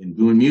and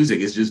doing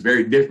music. It's just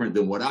very different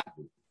than what I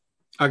do.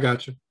 I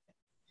got you.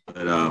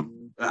 But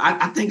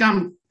I think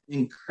I'm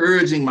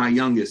encouraging my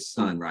youngest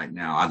son right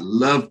now. I'd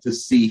love to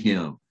see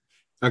him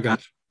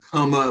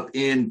come up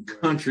in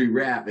country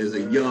rap as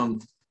a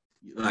young,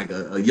 like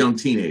a young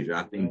teenager.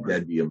 I think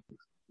that'd be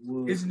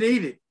amazing. It's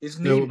needed.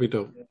 That would be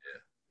dope. Yeah.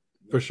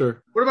 For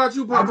sure. What about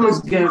you,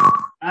 Papa?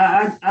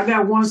 I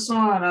got one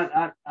song.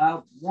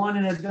 I one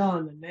and a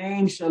done. The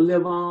name shall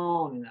live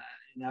on,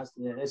 and I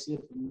said that's it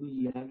for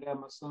me. I got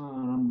my son.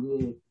 I'm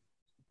good.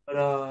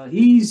 But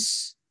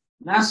he's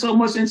not so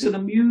much into the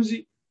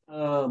music,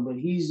 but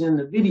he's in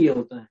the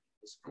video thing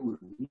at school.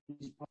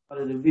 He's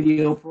part of the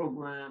video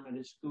program at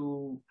his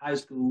school, high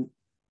school.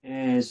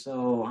 And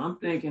so I'm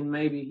thinking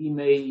maybe he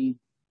may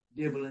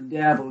dibble and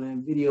dabble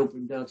in video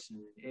production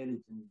and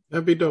editing.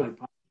 That'd be dope.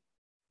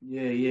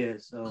 Yeah.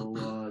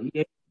 So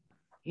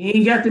he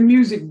ain't got the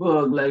music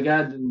bug like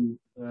I do,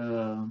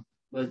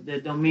 but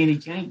that don't mean he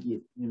can't get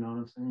it. You know what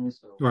I'm saying?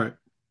 So right.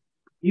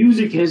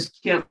 Music has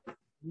kept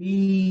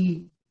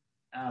me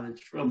out of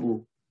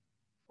trouble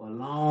for a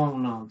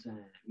long, long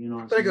time. You know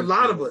what I'm saying? I think a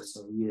lot of us.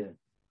 So, yeah.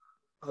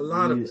 A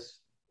lot of us.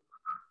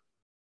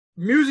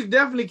 Music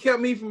definitely kept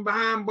me from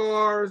behind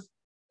bars.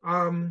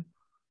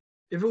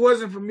 If it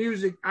wasn't for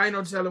music, I ain't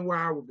no telling where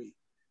I would be.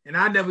 And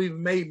I never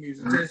even made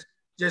music.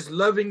 Just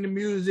loving the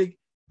music.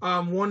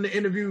 Wanting to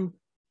interview.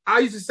 I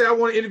used to say I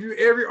want to interview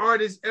every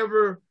artist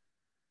ever.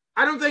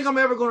 I don't think I'm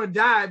ever going to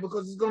die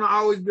because it's going to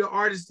always be an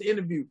artist to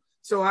interview.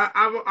 So I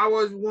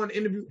always want to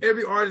interview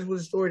every artist with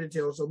a story to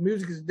tell. So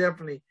music has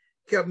definitely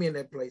kept me in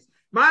that place.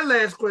 My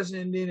last question,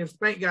 and then if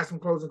Spank got some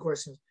closing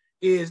questions,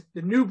 is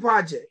the new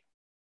project.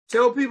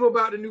 Tell people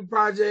about the new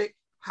project,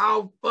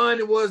 how fun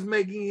it was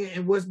making it,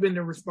 and what's been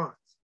the response.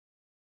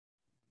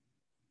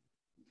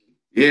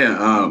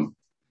 Yeah,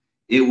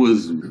 it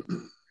was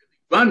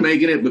fun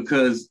making it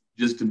because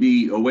just to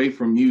be away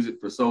from music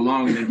for so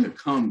long and then to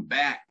come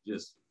back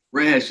just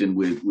fresh and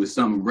with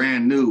something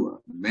brand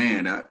new,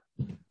 man,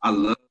 I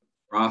love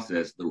the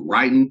process. The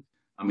writing,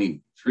 I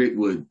mean, Trick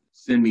would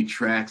send me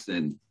tracks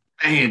and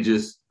man,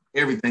 just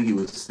everything he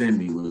would send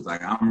me was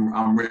like,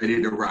 I'm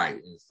ready to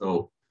write. And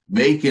so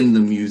making the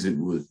music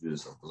was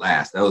just a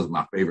blast. That was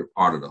my favorite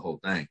part of the whole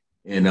thing.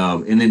 And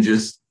then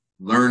just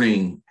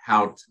learning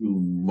how to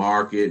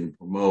market and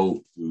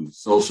promote through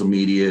social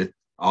media,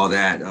 all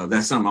that.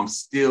 That's something I'm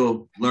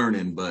still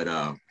learning, but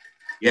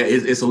yeah,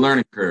 it's a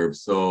learning curve.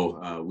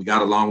 So we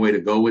got a long way to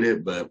go with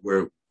it, but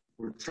we're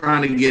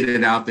trying to get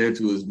it out there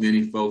to as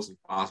many folks as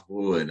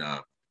possible. And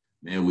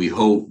man, we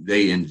hope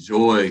they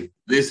enjoy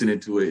listening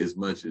to it as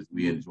much as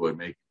we enjoy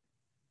making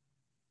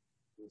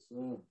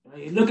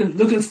it.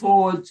 Looking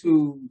forward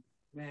to,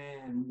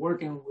 man,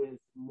 working with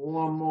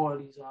more and more of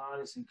these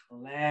artists and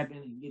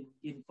collabing and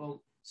getting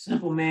folks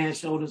Simple Man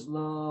showed us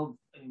love,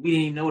 and we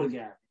didn't even know the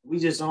guy. We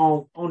just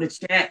on the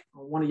chat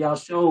on one of y'all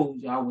shows.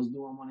 Y'all was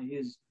doing one of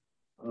his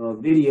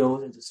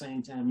videos at the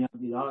same time y'all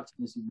did our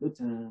Tennessee Good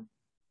Time.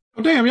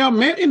 Oh damn, y'all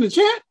met in the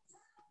chat?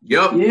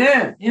 Yep.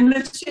 Yeah, in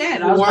the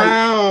chat. I was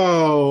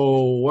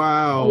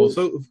wow.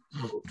 So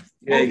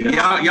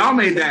y'all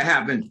made that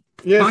happen.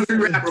 Yes. Country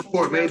Rap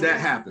Report made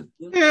that happen.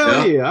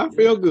 Hell yeah, I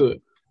feel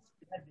good.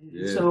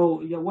 Yeah.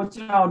 So what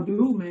y'all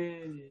do,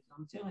 man, is,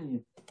 I'm telling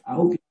you, I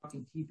hope y'all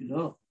can keep it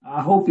up.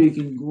 I hope it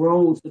can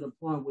grow to the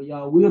point where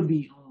y'all will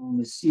be on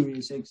the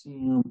Sirius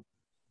XM,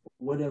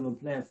 whatever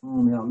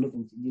platform y'all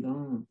looking to get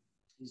on.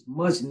 It's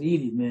much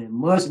needed, man.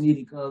 Much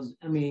needed, because,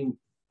 I mean,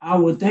 I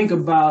would think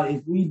about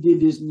if we did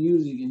this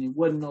music and it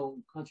wasn't no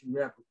Country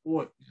Rap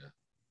Report,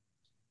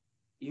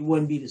 it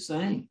wouldn't be the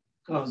same.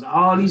 Because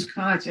all these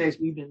contacts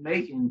we've been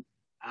making,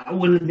 I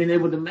wouldn't have been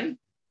able to make.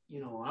 You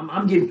know,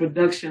 I'm getting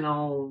production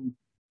on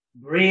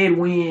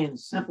Breadwin,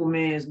 Simple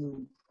Man's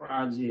new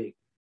project.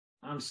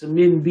 I'm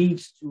submitting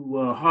beats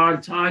to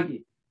Hard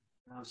Target.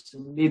 I'm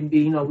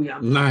submitting,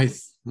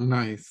 Nice.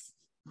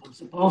 I'm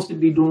supposed to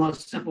be doing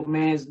Simple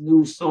Man's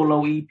new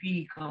solo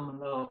EP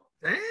coming up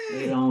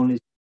later on this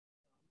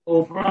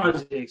whole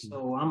project.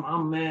 So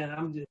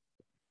I'm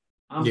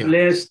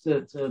blessed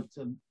to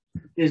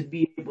just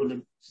be able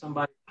to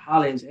somebody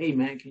holler and say, hey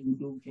man, can you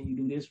do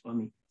this for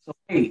me? So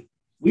hey,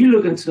 we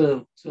looking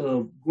to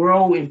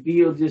grow and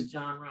build this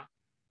genre,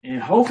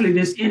 and hopefully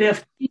this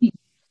NFT.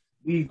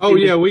 We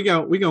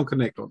gonna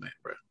connect on that,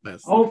 bro.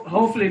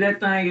 Hopefully that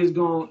thing is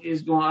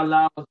gonna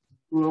allow us to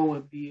grow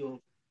and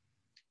build.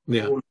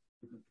 Yeah,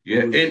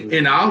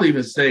 and I'll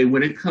even say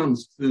when it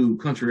comes to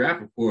Country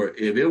Rap Report,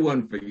 if it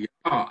wasn't for y'all,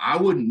 I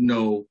wouldn't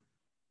know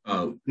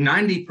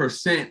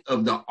 90%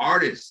 of the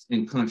artists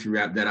in country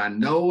rap that I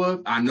know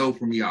of. I know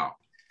from y'all.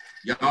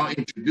 Y'all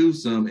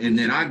introduce them, and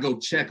then I go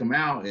check them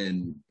out,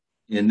 and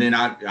then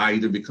I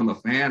either become a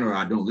fan or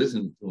I don't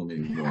listen to them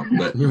anymore.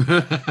 But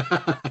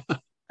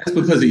that's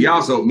because of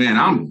y'all. So man,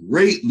 I'm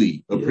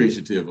greatly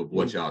appreciative of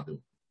what y'all do.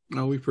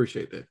 No, we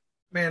appreciate that.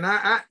 Man,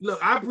 I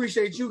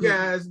appreciate you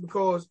guys,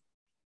 because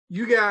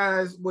you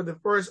guys were the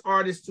first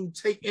artists to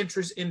take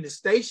interest in the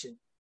station,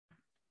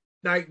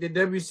 like the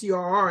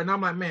WCRR. And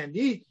I'm like, man,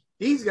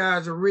 these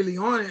guys are really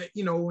on it,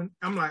 and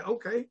I'm like,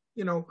 okay,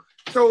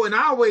 So, and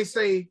I always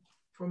say,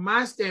 from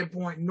my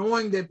standpoint,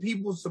 knowing that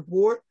people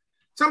support,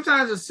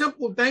 sometimes a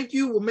simple thank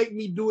you will make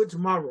me do it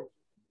tomorrow.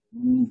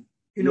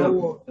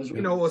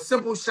 A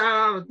simple shout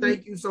out or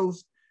thank you. So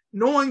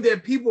knowing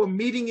that people are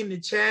meeting in the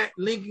chat,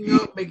 linking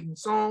up, making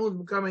songs,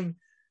 becoming,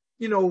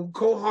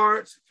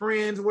 cohorts,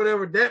 friends,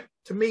 whatever, that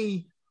to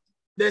me,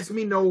 lets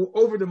me know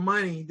over the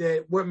money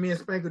that what me and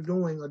Spank are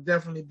doing are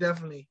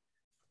definitely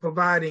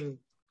providing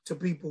to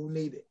people who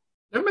need it.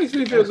 That makes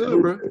me feel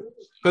good, bro.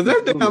 Because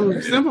that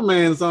damn Simple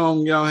Man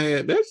song y'all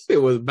had, that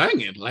shit was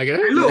banging. Like,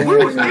 look,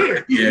 we was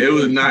there. Yeah, it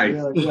was nice.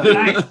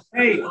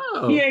 Hey,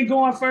 he ain't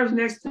going first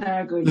next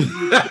time.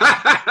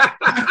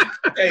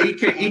 Hey,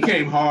 he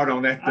came hard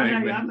on that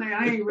thing, man.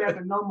 I ain't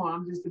rapping no more.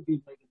 I'm just a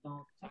beat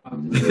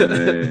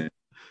maker.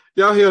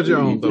 Y'all held your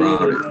own,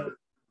 though.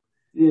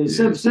 Yeah,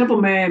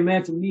 Simple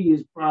Man, to me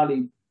is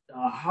probably the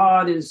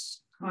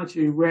hardest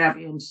country rap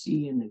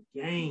MC in the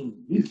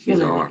game. He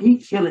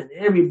killing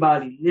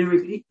everybody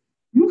lyrically.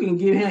 You can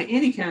give him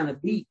any kind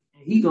of beat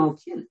and he gonna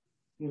kill it.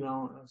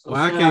 So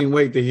I can't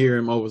wait to hear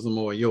him over some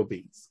more of your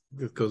beats.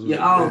 Because they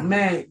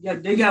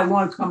got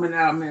one coming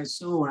out, man,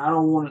 soon. I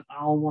don't want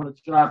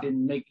to drop it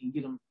and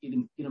get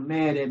them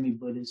mad at me,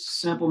 but it's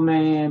Simple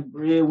Man,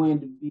 Breadwin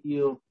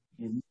DeVille,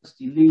 and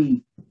Dusty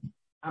Lee.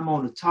 I'm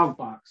on the talk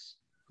box.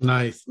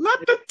 Nice. Not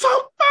the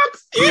talk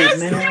box. Yes,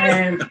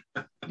 man.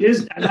 I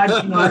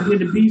did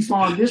the beef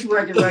on this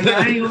record right here.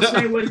 I ain't gonna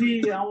say what it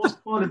is. I won't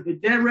spoil it, but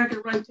that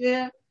record right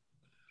there.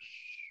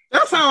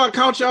 That's how I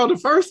caught y'all the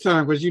first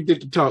time, because you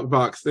did the talk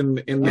box in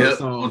that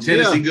song. On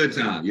Tennessee Good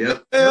Time.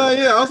 Yep.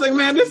 Yeah. I was like,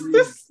 man,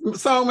 this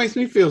song makes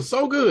me feel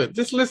so good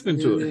just listening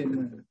to it.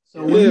 Man.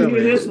 So when you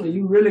hear this one,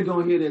 you really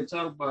gonna hear that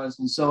talk box.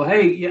 And so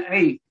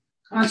hey,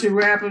 country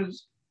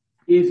rappers,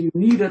 if you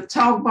need a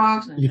talk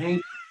box and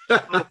ain't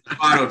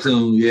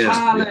auto-tune, yes.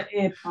 Holler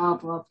at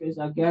Pop-Up.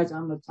 I guess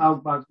I'm the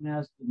talk box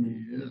master,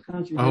 man. Yeah. The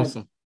country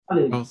awesome.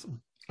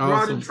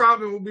 Roger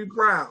Troutman will be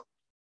proud.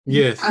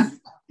 Yes.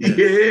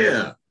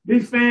 Yeah.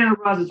 Big fan of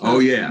Roger Troutman. Oh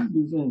yeah.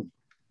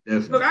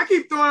 Definitely. Look, I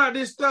keep throwing out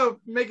this stuff,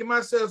 making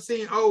myself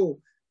seem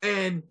old,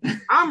 and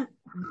I'm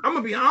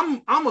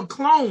a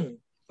clone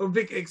of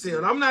Vic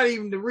XL. I'm not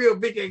even the real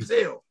Vic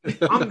XL.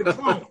 I'm the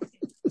clone.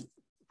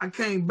 I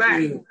came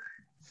back.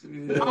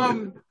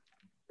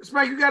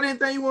 Spike, you got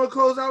anything you want to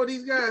close out with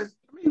these guys?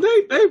 I mean,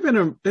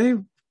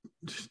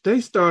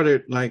 they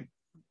started like,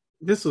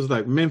 this was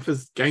like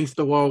Memphis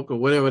Gangsta Walk or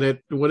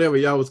whatever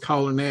y'all was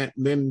calling that.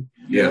 And then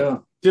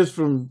just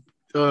from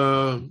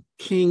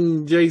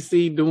King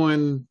JC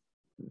doing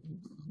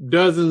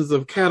dozens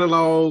of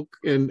catalog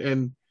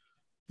and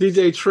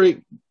DJ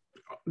Trick,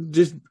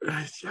 just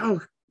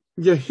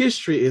your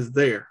history is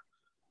there.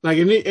 Like,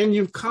 and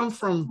you've come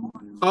from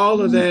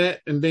all of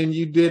that, and then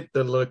you did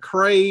the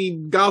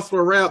Lecrae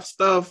gospel rap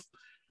stuff,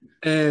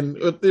 And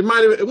it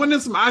might have wasn't there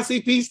some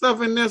ICP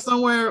stuff in there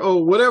somewhere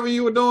or whatever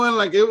you were doing.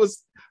 Like it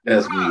was.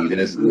 That's me.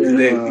 That's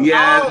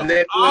all of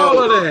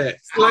that.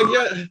 Like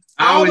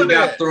I always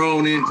got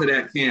thrown into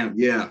that camp.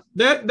 Yeah.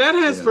 That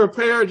has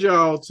prepared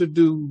y'all to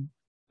do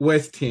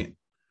West 10.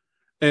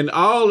 And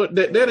all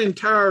that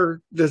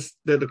entire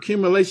that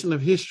accumulation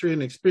of history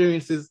and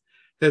experiences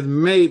has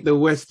made the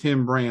West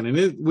 10 brand.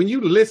 And when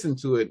you listen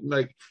to it,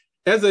 like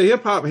as a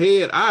hip hop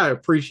head, I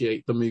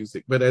appreciate the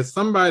music. But as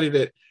somebody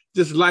that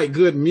just like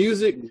good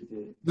music,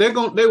 they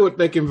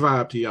can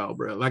vibe to y'all,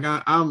 bro. Like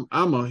I'm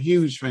a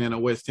huge fan of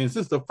West 10.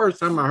 Since the first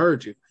time I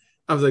heard you,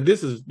 I was like,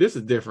 this is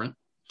different,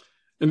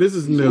 and this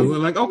is new.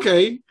 And like,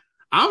 okay,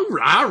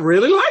 I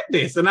really like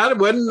this, and I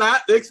wasn't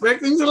not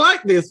expecting to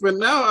like this, but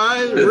now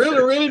I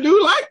really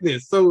do like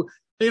this. So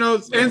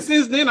and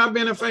since then I've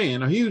been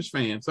a huge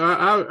fan. So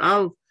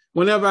I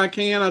whenever I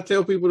can, I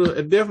tell people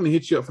to definitely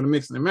hit you up for the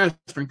mixing and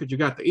mastering because you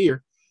got the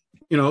ear.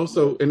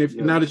 So, and if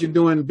now that you're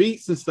doing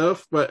beats and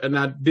stuff, and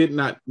I did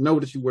not know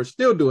that you were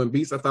still doing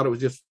beats, I thought it was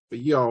just for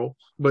y'all.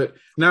 But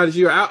now that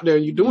you're out there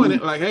and you're doing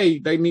it, like, hey,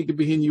 they need to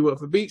be hitting you up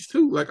for beats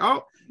too, like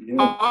all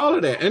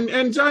of that.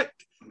 And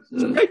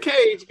Jay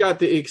Cage got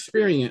the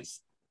experience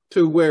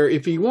to where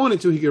if he wanted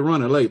to, he could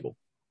run a label,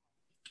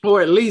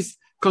 or at least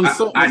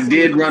consult. I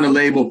did run a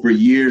label for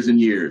years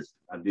and years.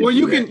 Well,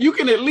 you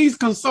can at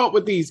least consult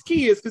with these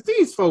kids because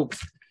these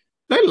folks,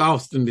 they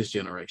lost in this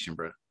generation,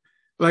 bro.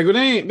 Like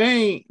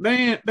they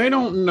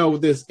don't know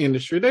this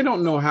industry. They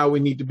don't know how we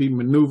need to be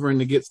maneuvering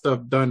to get stuff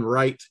done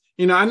right.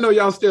 I know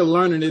y'all still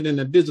learning it in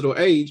the digital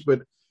age,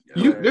 but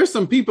there's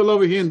some people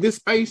over here in this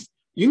space.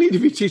 You need to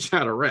be teaching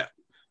how to rap.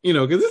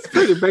 Because it's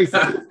pretty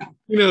basic.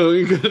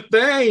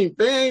 They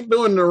ain't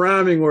doing the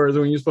rhyming words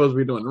when you're supposed to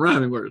be doing the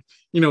rhyming words.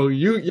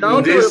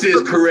 Y'all. This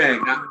is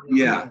correct.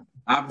 Yeah,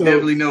 I've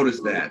definitely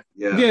noticed that.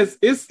 Yeah. Yes,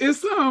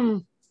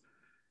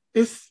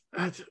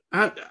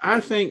 I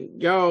think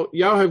y'all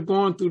have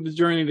gone through the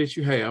journey that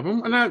you have,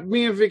 and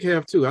me and Vic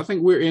have too. I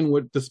think we're in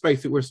with the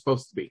space that we're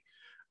supposed to be,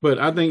 but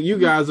I think you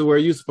guys are where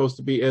you're supposed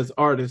to be as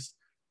artists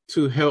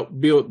to help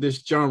build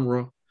this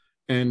genre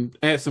and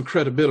add some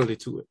credibility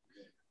to it,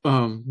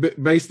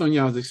 based on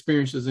y'all's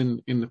experiences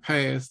in the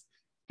past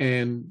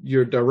and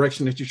your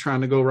direction that you're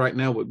trying to go right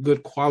now with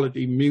good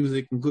quality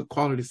music and good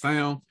quality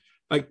sound.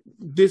 Like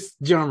this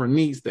genre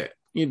needs that.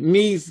 It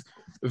needs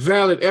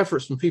valid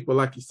efforts from people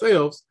like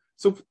yourselves.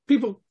 So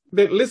people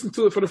that listen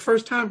to it for the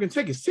first time can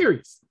take it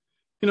serious.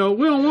 We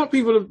don't want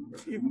people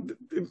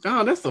to,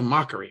 that's a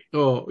mockery.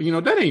 Or,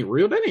 that ain't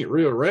real. That ain't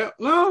real rap.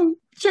 No,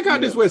 check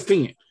out this West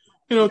 10.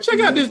 Check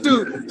out this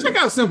dude. Check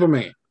out Simple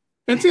Man.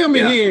 And tell me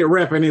he ain't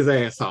rapping his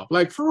ass off.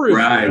 Like for real.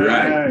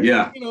 Right.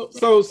 Yeah.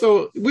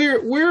 So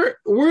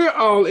we're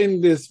all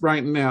in this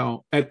right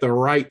now at the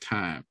right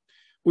time.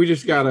 We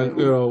just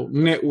gotta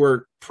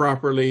network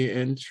properly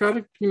and try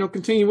to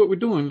continue what we're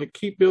doing to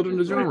keep building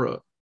the genre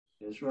up.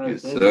 That's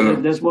right.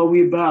 That's what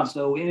we about.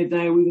 So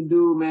anything we can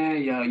do,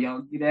 man,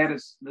 y'all get at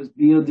us. Let's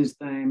build this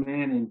thing,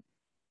 man. And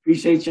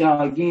appreciate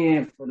y'all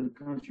again for the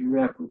Country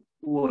Rap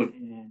Report.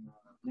 And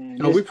man,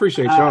 we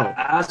appreciate y'all.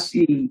 I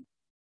see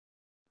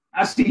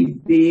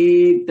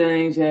big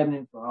things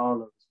happening for all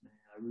of us, man.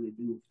 I really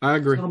do. I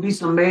agree. It's gonna be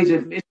some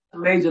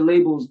major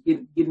labels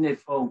getting it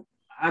for.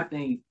 I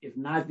think if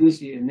not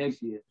this year,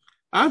 next year.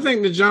 I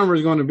think the genre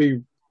is going to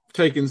be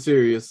taken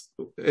serious.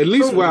 At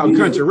least while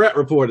Country Rap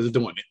Report is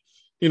doing it.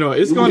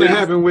 It's going to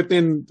happen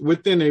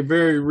within a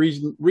very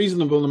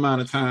reasonable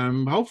amount of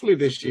time, hopefully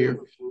this year.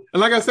 And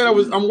like I said,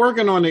 I'm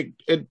working on it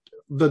at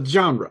the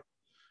genre.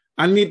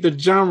 I need the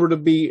genre to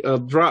be a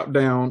drop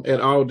down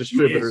at all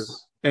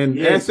distributors and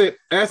asset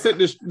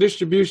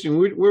distribution.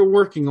 We're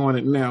working on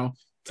it now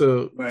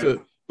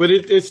but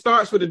it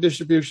starts with the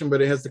distribution,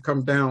 but it has to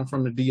come down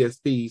from the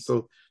DSP.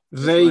 So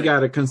they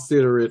got to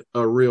consider it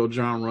a real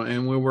genre,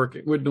 and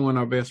we're doing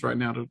our best right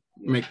now to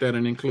make that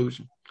an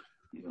inclusion.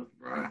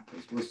 Right.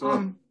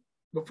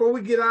 Before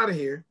we get out of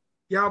here,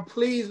 y'all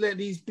please let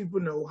these people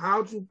know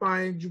how to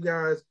find you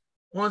guys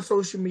on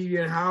social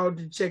media and how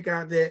to check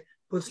out that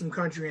Put Some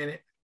Country in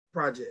It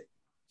project.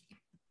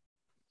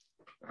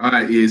 All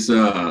right, it's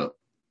on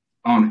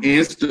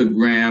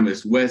Instagram.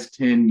 It's West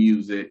 10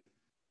 Music.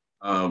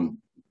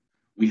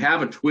 We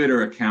have a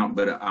Twitter account,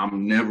 but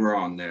I'm never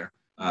on there.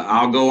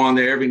 I'll go on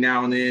there every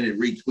now and then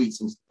and retweet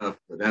some stuff,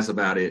 but that's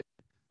about it.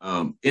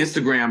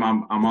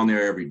 Instagram, I'm on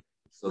there every day.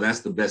 So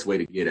that's the best way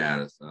to get at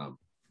us.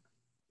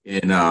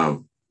 And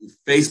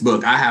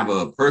Facebook, I have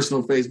a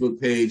personal Facebook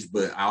page,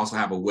 but I also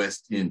have a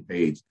West 10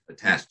 page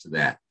attached to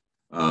that.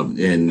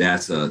 And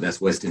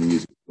that's West 10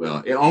 Music as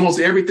well. Almost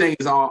everything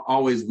is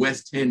always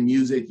West 10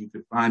 Music. You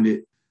could find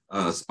it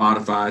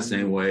Spotify,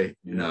 same way.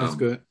 That's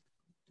good.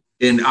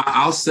 And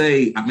I'll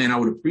say, I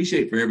would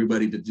appreciate for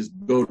everybody to just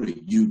go to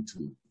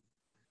YouTube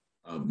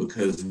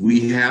because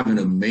we have an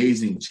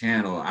amazing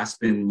channel. I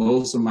spend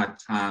most of my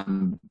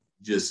time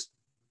just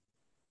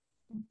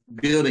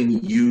building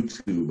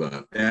YouTube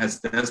up.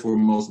 That's where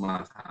most of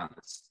my time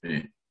is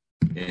spent.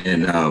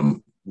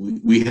 And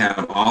we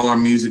have all our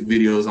music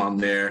videos on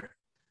there,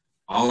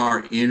 all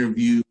our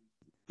interviews,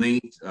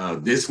 link.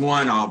 This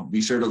one, I'll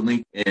be sure to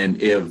link.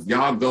 And if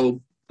y'all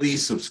go,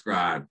 please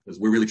subscribe because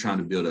we're really trying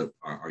to build up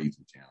our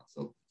YouTube channel.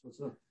 So, what's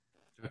up?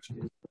 Gotcha.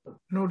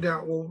 No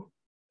doubt. Well,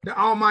 the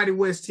Almighty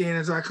West 10,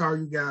 as I call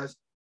you guys,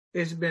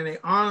 it's been an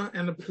honor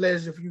and a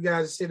pleasure for you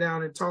guys to sit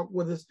down and talk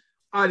with us.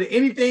 Are there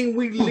anything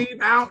we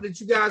leave out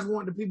that you guys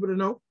want the people to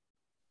know?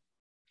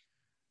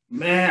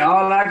 Man,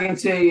 all I can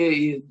tell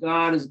you is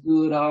God is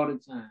good all the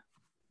time,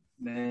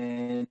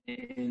 man.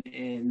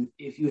 And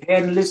if you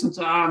hadn't listened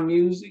to our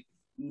music,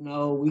 you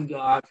know we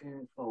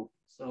God-fearing folk.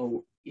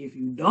 So if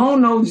you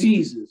don't know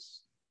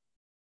Jesus,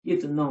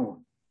 get to know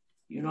him.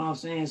 You know what I'm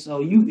saying? So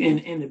you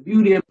and the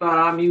beauty about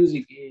our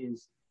music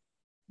is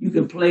you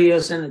can play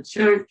us in the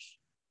church,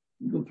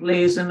 you can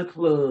play us in the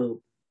club,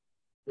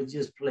 but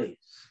just play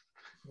us.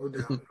 No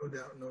doubt, no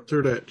doubt, no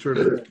doubt. True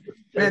that.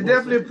 Man,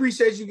 definitely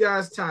appreciate you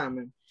guys' time,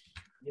 man.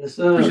 Yes,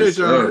 sir. Appreciate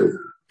y'all.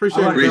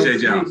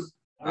 Appreciate y'all.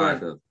 All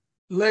right.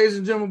 Ladies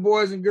and gentlemen,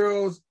 boys and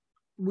girls,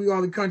 we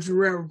on the Country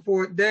Rap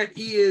Report. That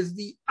is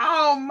the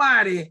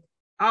almighty.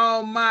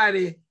 How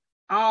many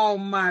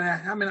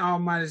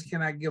almighties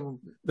can I give them?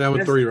 That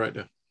was 3 right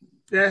there.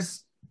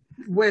 That's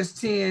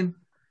West 10,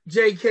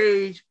 J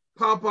Cage,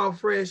 Pawpaw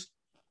Fresh,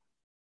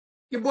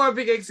 your boy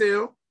Big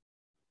XL.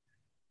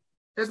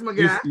 That's my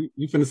guy.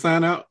 You finna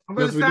sign out? I'm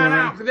gonna sign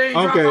out because they ain't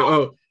okay.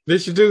 Oh,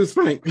 this your dude,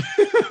 Spank.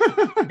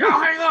 Y'all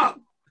hang up.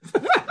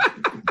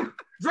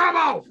 Drop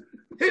off.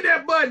 Hit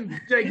that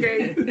button,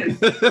 JK.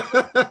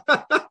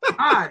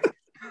 All right.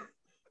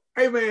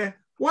 Hey, man.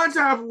 One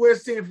time for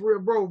West 10 for real,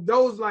 bro.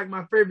 Those like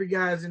my favorite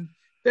guys, and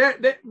they're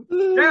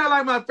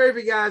like my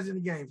favorite guys in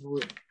the game for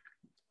real.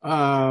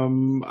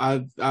 I'm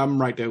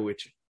right there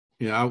with you.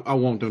 Yeah, I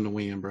want them to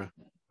win, bro.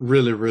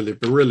 Really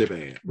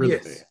bad. Really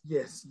bad.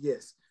 Yes.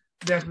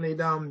 Definitely.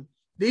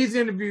 These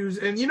interviews,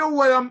 and you know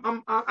what?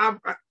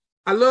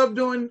 I love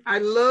doing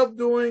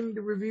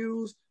the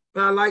reviews,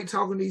 but I like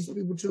talking to these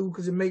people too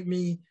because it makes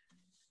me,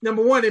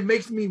 number one, it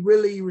makes me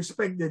really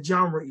respect the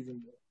genre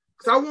even more.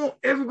 Because I want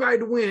everybody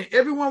to win.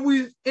 Everyone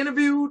we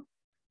interviewed,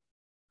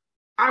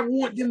 I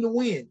want them to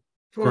win.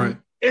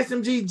 From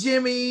SMG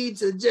Jimmy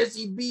to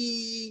Jesse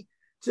B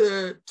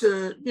to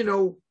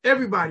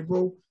everybody,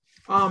 bro.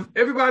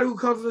 Everybody who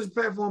comes to this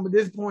platform at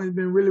this point has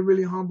been really,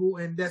 really humble,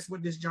 and that's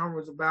what this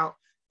genre is about.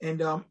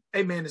 And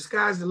hey man, the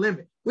sky's the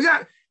limit. We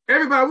got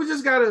everybody, we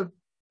just gotta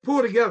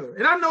pull together.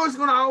 And I know it's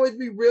gonna always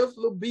be real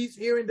little beats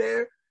here and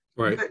there.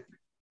 Right. But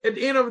at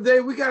the end of the day,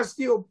 we gotta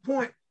still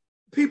point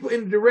people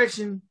in the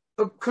direction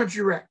of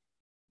country rap.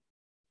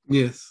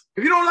 Yes.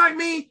 If you don't like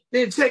me,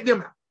 then check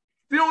them out.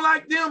 If you don't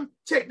like them,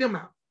 check them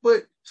out.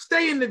 But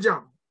stay in the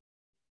genre.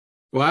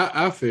 Well,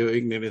 I feel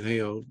ignorant as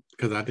hell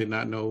because I did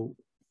not know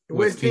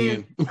West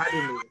 10. I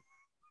didn't know it.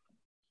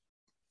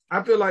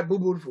 I feel like Boo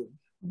Boo the Fool.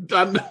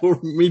 I know,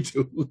 me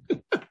too.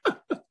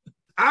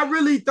 I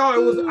really thought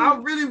it was. I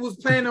really was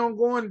planning on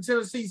going to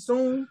Tennessee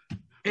soon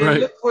and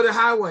look for the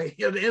highway,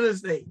 the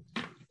interstate.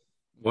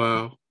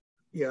 Wow.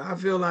 Yeah, I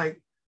feel like,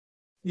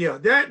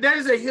 that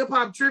is a hip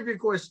hop trivia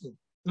question.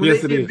 When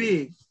yes, they it get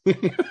is.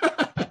 big.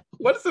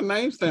 What does the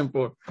name stand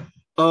for?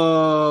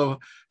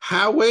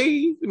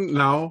 Highway?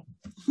 No.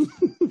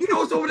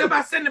 It's over there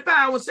by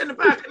 75. When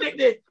 75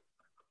 connected.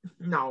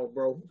 No,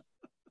 bro.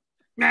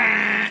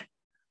 Nah.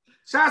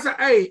 Shouts out,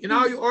 and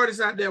all you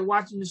artists out there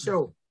watching the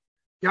show,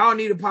 y'all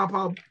need a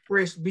Pawpaw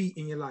Fresh beat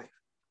in your life.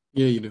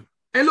 Yeah, you do.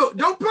 And look,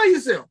 don't play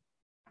yourself.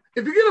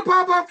 If you get a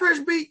Pawpaw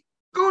Fresh beat,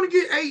 go and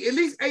get at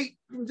least 8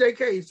 from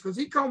JK's because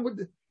he come with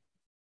the.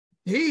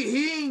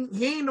 He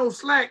ain't no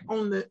slack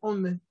on the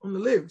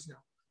lyrics now.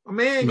 My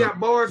man got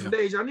bars for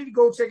days. Y'all need to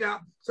go check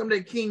out some of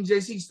that King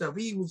JC stuff.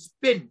 He was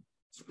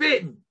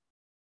spitting.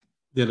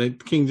 Yeah,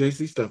 that King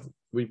JC stuff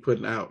we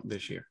putting out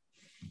this year.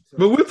 So,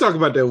 but we'll talk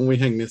about that when we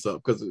hang this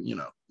up because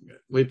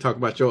we'll talk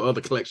about your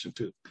other collection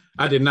too.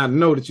 I did not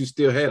know that you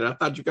still had it. I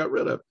thought you got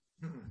rid of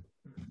it.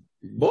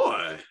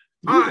 Boy,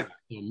 all right,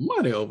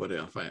 money over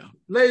there, fam.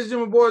 Ladies and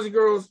gentlemen, boys and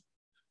girls,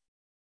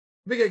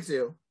 Big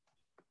XL.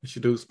 It's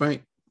your dude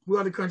Spank. We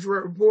are the Country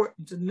Rap Report.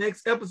 Until the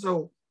next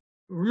episode.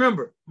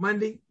 Remember,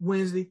 Monday,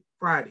 Wednesday,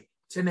 Friday,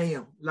 10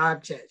 a.m.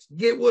 live chats.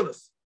 Get with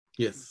us.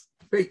 Yes.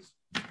 Peace.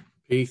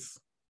 Peace.